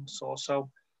 18 months or so.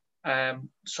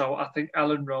 So I think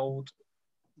Elland Road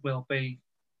will be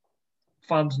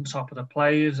fans on top of the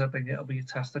players. I think it'll be a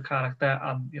test of character.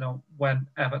 And, when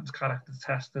Everton's character is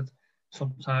tested,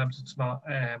 sometimes it's not,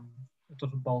 it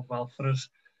doesn't bode well for us.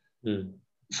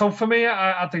 So for me,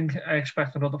 I think I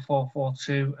expect another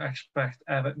 4-4-2. I expect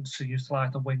Everton to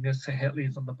utilise the wingers to hit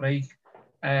Leeds on the break.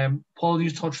 Paul, you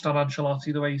touched on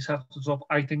Ancelotti, the way he set us up.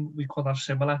 I think we could have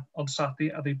similar on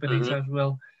Saturday. I think Benitez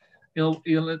will.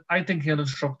 I think he'll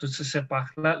instruct us to sit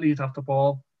back, let Leeds have the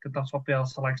ball, because that's what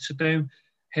Bielsa likes to do.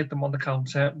 Hit them on the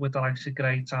counter with the likes of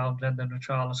Gray, Townsend and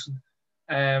Richarlison.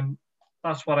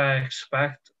 That's what I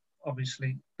expect.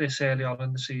 Obviously, this early on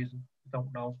in the season, I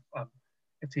don't know.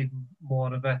 It's even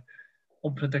more of a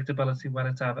unpredictability when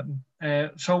it's Everton.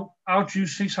 So how do you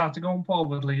see Saturday going, Paul,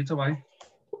 with Leeds away?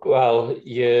 Well,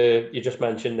 you just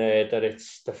mentioned there that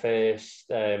it's the first,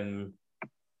 that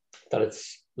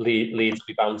it's Leeds will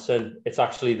be bouncing. It's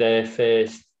actually their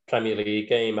first Premier League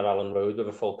game at Elland Road with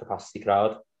a full capacity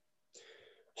crowd.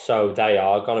 So they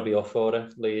are going to be up for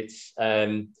it, Leeds.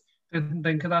 Didn't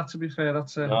think of that, to be fair.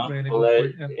 That's a really good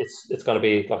point. Yeah. It's going to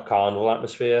be like carnival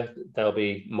atmosphere. They'll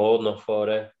be more than up for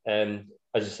it.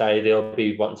 As you say, they'll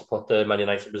be wanting to put the Man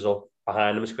United result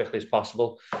behind them as quickly as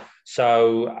possible.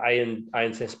 So I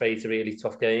anticipate a really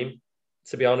tough game.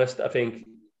 To be honest, I think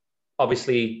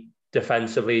obviously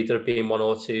defensively there have been one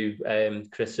or two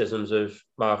criticisms of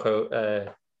Marcelo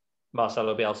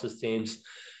Bielsa's teams.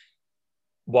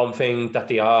 One thing that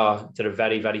they're a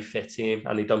very, very fit team,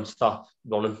 and they don't stop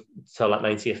running till that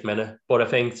 90th minute. But I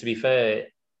think, to be fair,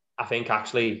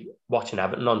 actually watching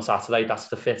Everton on Saturday, that's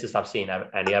the fittest I've seen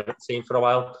any Everton team for a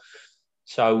while.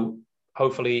 So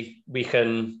hopefully we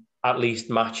can at least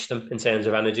match them in terms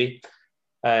of energy.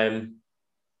 I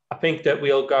think that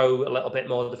we'll go a little bit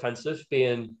more defensive,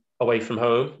 being away from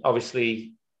home.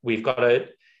 Obviously, we've got to,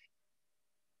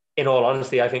 in all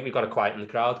honesty, I think we've got to quieten the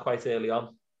crowd quite early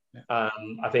on.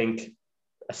 I think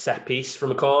a set piece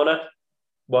from a corner,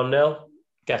 1-0,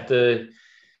 get the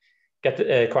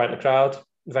quieten the crowd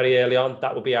very early on.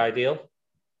 That would be ideal.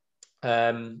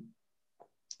 But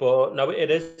no,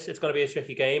 it's going to be a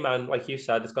tricky game, and like you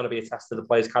said, it's going to be a test of the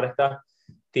players' character.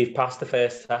 They've passed the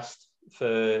first test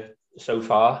for so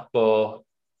far, but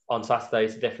on Saturday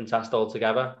it's a different test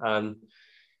altogether. And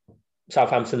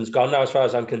Southampton's gone now, as far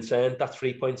as I'm concerned. That's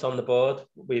 3 points on the board.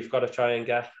 We've got to try and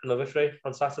get another 3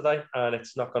 on Saturday, and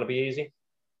it's not going to be easy.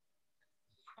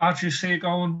 How do you see it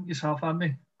going yourself,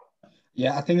 Andy?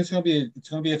 Yeah, I think it's going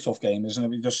to be a tough game, isn't it?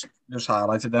 We just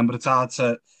highlighted them, but it's hard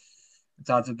to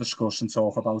discuss and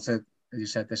talk about it, as you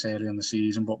said, this early in the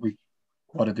season. But we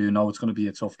got to do know it's going to be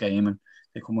a tough game, and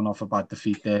they're coming off a bad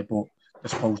defeat there. But I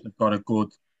suppose they've got a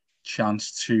good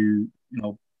chance to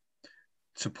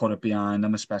put it behind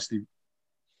them, especially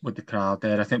with the crowd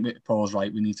there. I think Paul's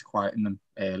right. We need to quieten them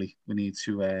early. We need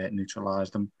to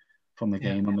neutralise them from the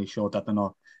game and make sure that they're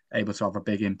not able to have a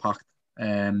big impact.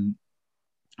 I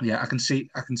can see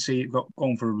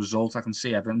going for a result. I can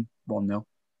see Everton 1-0.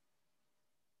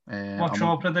 What's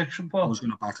your prediction, Paul? I was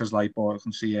going to back us light, but I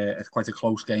can see it's quite a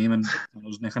close game and I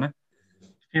was nicking it.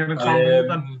 Do you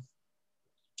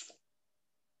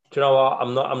know what?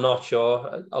 I'm not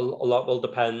sure. A lot will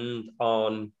depend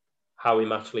on how we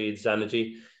match Leeds'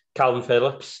 energy. Calvin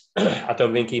Phillips, I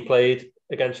don't think he played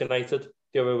against United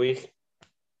the other week.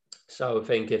 So I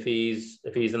think if he's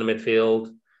in the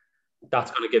midfield,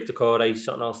 that's going to give Decore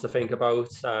something else to think about,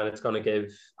 and it's going to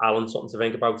give Alan something to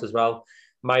think about as well.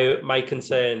 My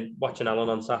concern watching Alan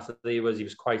on Saturday was he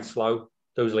was quite slow.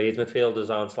 Those Leeds midfielders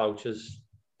aren't slouches.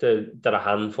 They're a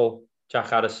handful. Jack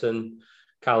Harrison,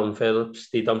 Calvin Phillips,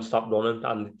 they don't stop running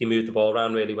and they move the ball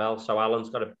around really well. So Alan's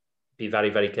got to be very,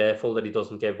 very careful that he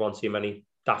doesn't give one too many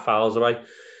daft fouls away.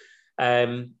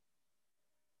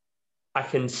 I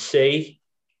can see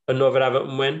another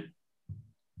Everton win.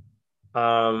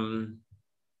 I'm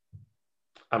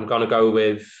going to go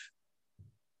with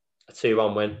a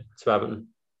 2-1 win to Everton.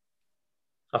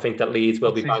 I think that Leeds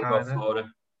will be bang up for it.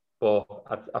 But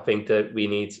I think that we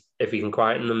need, if we can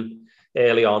quieten them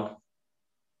early on,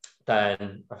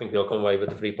 then I think we'll come away with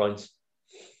the 3 points.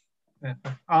 Yeah.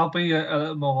 I'll be a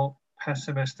little more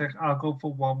pessimistic. I'll go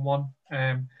for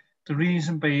 1-1. The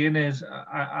reason being is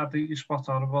I think you're spot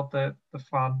on about the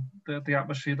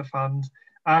atmosphere, the fans.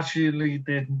 I actually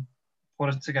didn't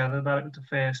put it together that it was the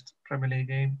first Premier League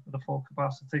game with the full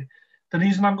capacity. The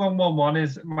reason I'm going 1-1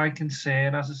 is my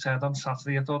concern, as I said on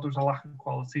Saturday, I thought there was a lack of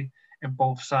quality in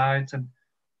both sides, and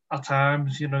at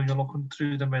times, you're looking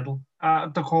through the middle.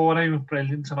 The corner was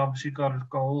brilliant and obviously got his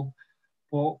goal,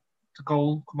 but the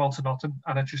goal come out to nothing,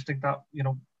 and I just think that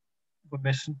we're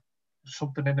missing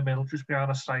something in the middle just behind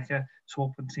a striker to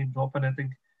open teams up, and I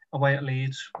think away at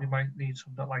Leeds we might need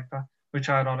something like that, which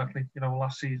ironically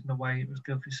last season away it was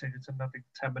Gylfi Sigurdsson, I think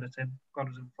 10 minutes in got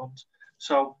us in front.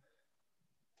 So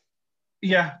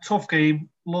yeah, tough game,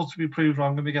 lots to be proved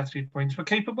wrong, and we get 3 points. We're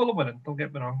capable of winning, don't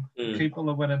get me wrong. We're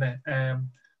capable of winning it,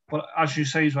 but as you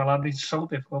say as well, Andy, it's so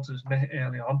difficult, isn't it,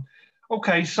 early on.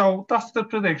 Okay, so that's the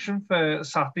prediction for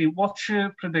Saturday. What's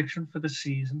your prediction for the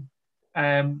season?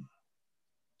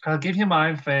 I'll give you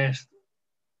mine first.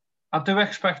 I do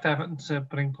expect Everton to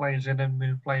bring players in and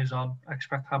move players on. I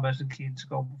expect Hammers and Keane to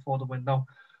go before the window.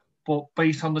 But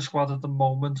based on the squad at the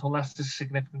moment, unless there's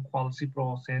significant quality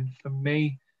brought in, for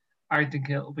me, I think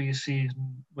it'll be a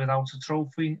season without a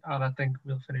trophy, and I think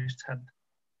we'll finish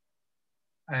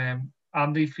 10th.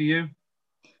 Andy, for you?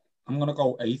 I'm going to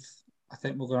go 8th. I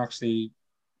think we're going to actually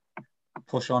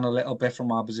push on a little bit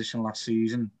from our position last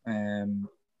season,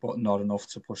 but not enough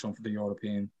to push on for the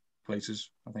European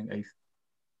places. I think 8th.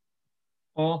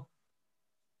 Paul?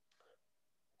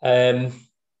 I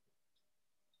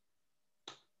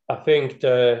think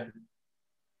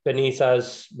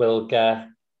Benitez will get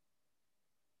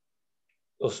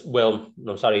I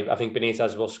think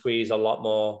Benitez will squeeze a lot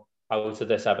more out of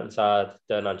this Everton side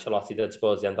than Ancelotti did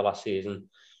towards the end of last season.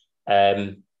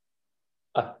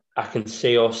 I can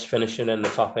see us finishing in the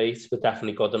top 8. We're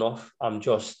definitely good enough. I'm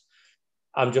just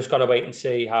going to wait and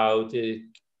see how the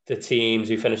teams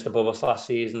who finished above us last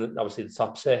season, obviously the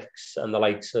top 6 and the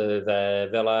likes of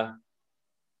Villa,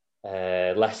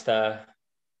 Leicester,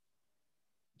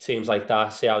 teams like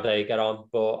that, see how they get on.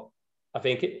 But I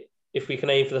think if we can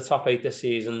aim for the top 8 this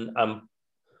season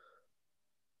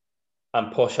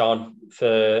and push on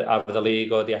for either the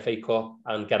league or the FA Cup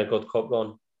and get a good cup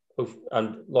run.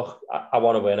 And look, I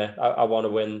want to win it. I want to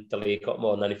win the League Cup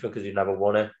more than anything because we've never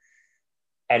won it.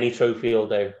 Any trophy will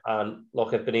do. And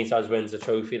look, if Benitez wins the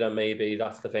trophy, then maybe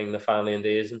that's the thing that finally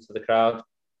endears into the crowd.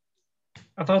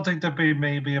 I don't think there'd be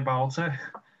maybe about it.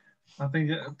 I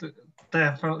think it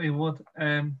definitely would.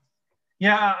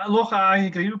 Yeah, look, I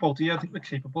agree with both of you. I think we're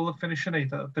capable of finishing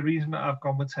 8th. The reason that I've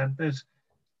gone with 10th is,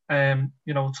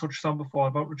 touched on before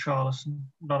about Richarlison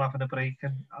not having a break,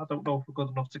 and I don't know if we're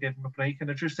good enough to give him a break.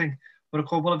 And I just think with a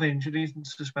couple of injuries and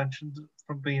suspensions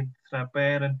from being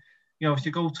threadbare, and if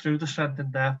you go through the strength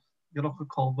and depth, you look at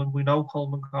Coleman. We know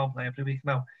Coleman can't play every week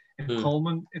now. If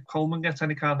Coleman gets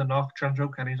any kind of knock,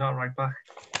 Chandro Kenny's our right back.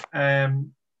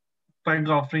 Ben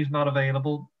Godfrey's not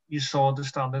available. You saw the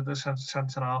standard of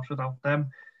centre-halves without them.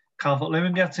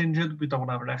 Calvert-Lewin gets injured. We don't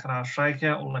have a recognised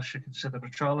striker unless you consider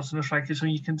Richarlison a striker. So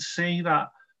you can see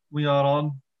that we are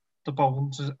on the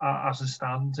bones as it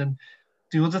stands. And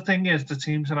the other thing is the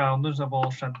teams around us have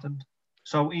all strengthened.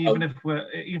 So even if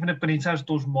Benitez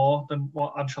does more than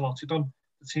what Ancelotti done,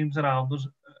 the teams around us,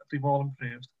 they've all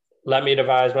improved. Let me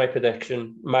revise my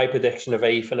prediction. My prediction of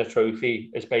 8th and a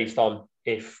trophy is based on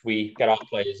if we get our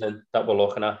players in that we're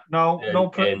looking at. No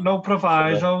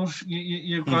provisos.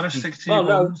 You've got to stick to your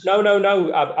guns.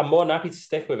 No. I'm more than happy to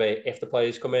stick with it if the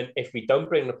players come in. If we don't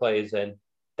bring the players in,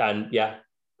 then yeah,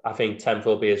 I think 10th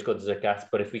will be as good as it gets.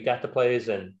 But if we get the players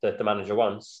in that the manager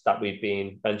wants, that we've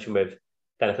been mentioned with,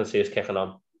 then I can see us kicking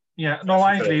on. Yeah, no,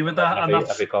 I agree with that.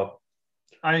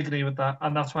 I agree with that,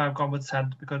 and that's why I've gone with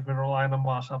 10th, because we're relying on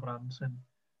Marcel Brands, and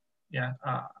yeah,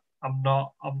 I'm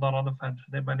not on the fence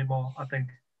with him anymore. I think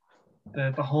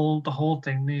the whole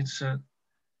thing needs to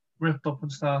rip up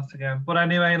and start again. But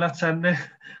anyway, let's end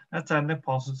it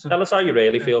positive. Tell us how you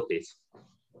really feel, Pete.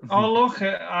 Oh look,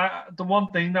 the one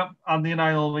thing that Andy and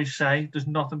I always say: there's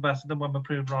nothing better than when we're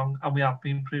proved wrong, and we have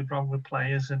been proved wrong with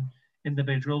players and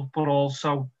individuals, but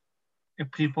also,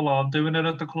 if people aren't doing it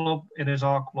at the club, it is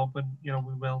our club, and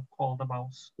we will call them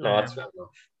out. No, that's fair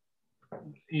enough.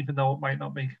 even though it might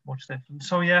not make much difference.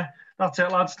 So yeah, that's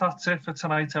it, lads. That's it for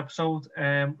tonight's episode.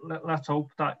 Let's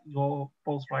hope that you're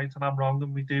both right and I'm wrong,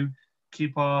 and we do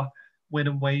keep our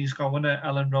winning ways going at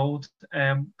Elland Road.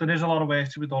 There is a lot of work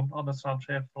to be done on the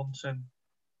transfer front,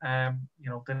 and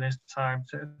there is time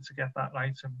to get that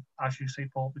right. And as you say,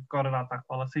 Paul, we've got to add that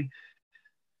quality.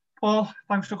 Paul,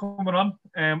 thanks for coming on.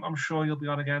 I'm sure you'll be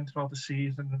on again throughout the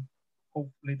season, and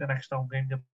hopefully the next home game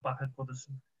you're back at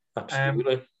Goodison.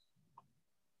 Absolutely.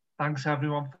 Thanks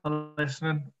everyone for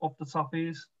listening. Up the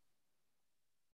Toffees.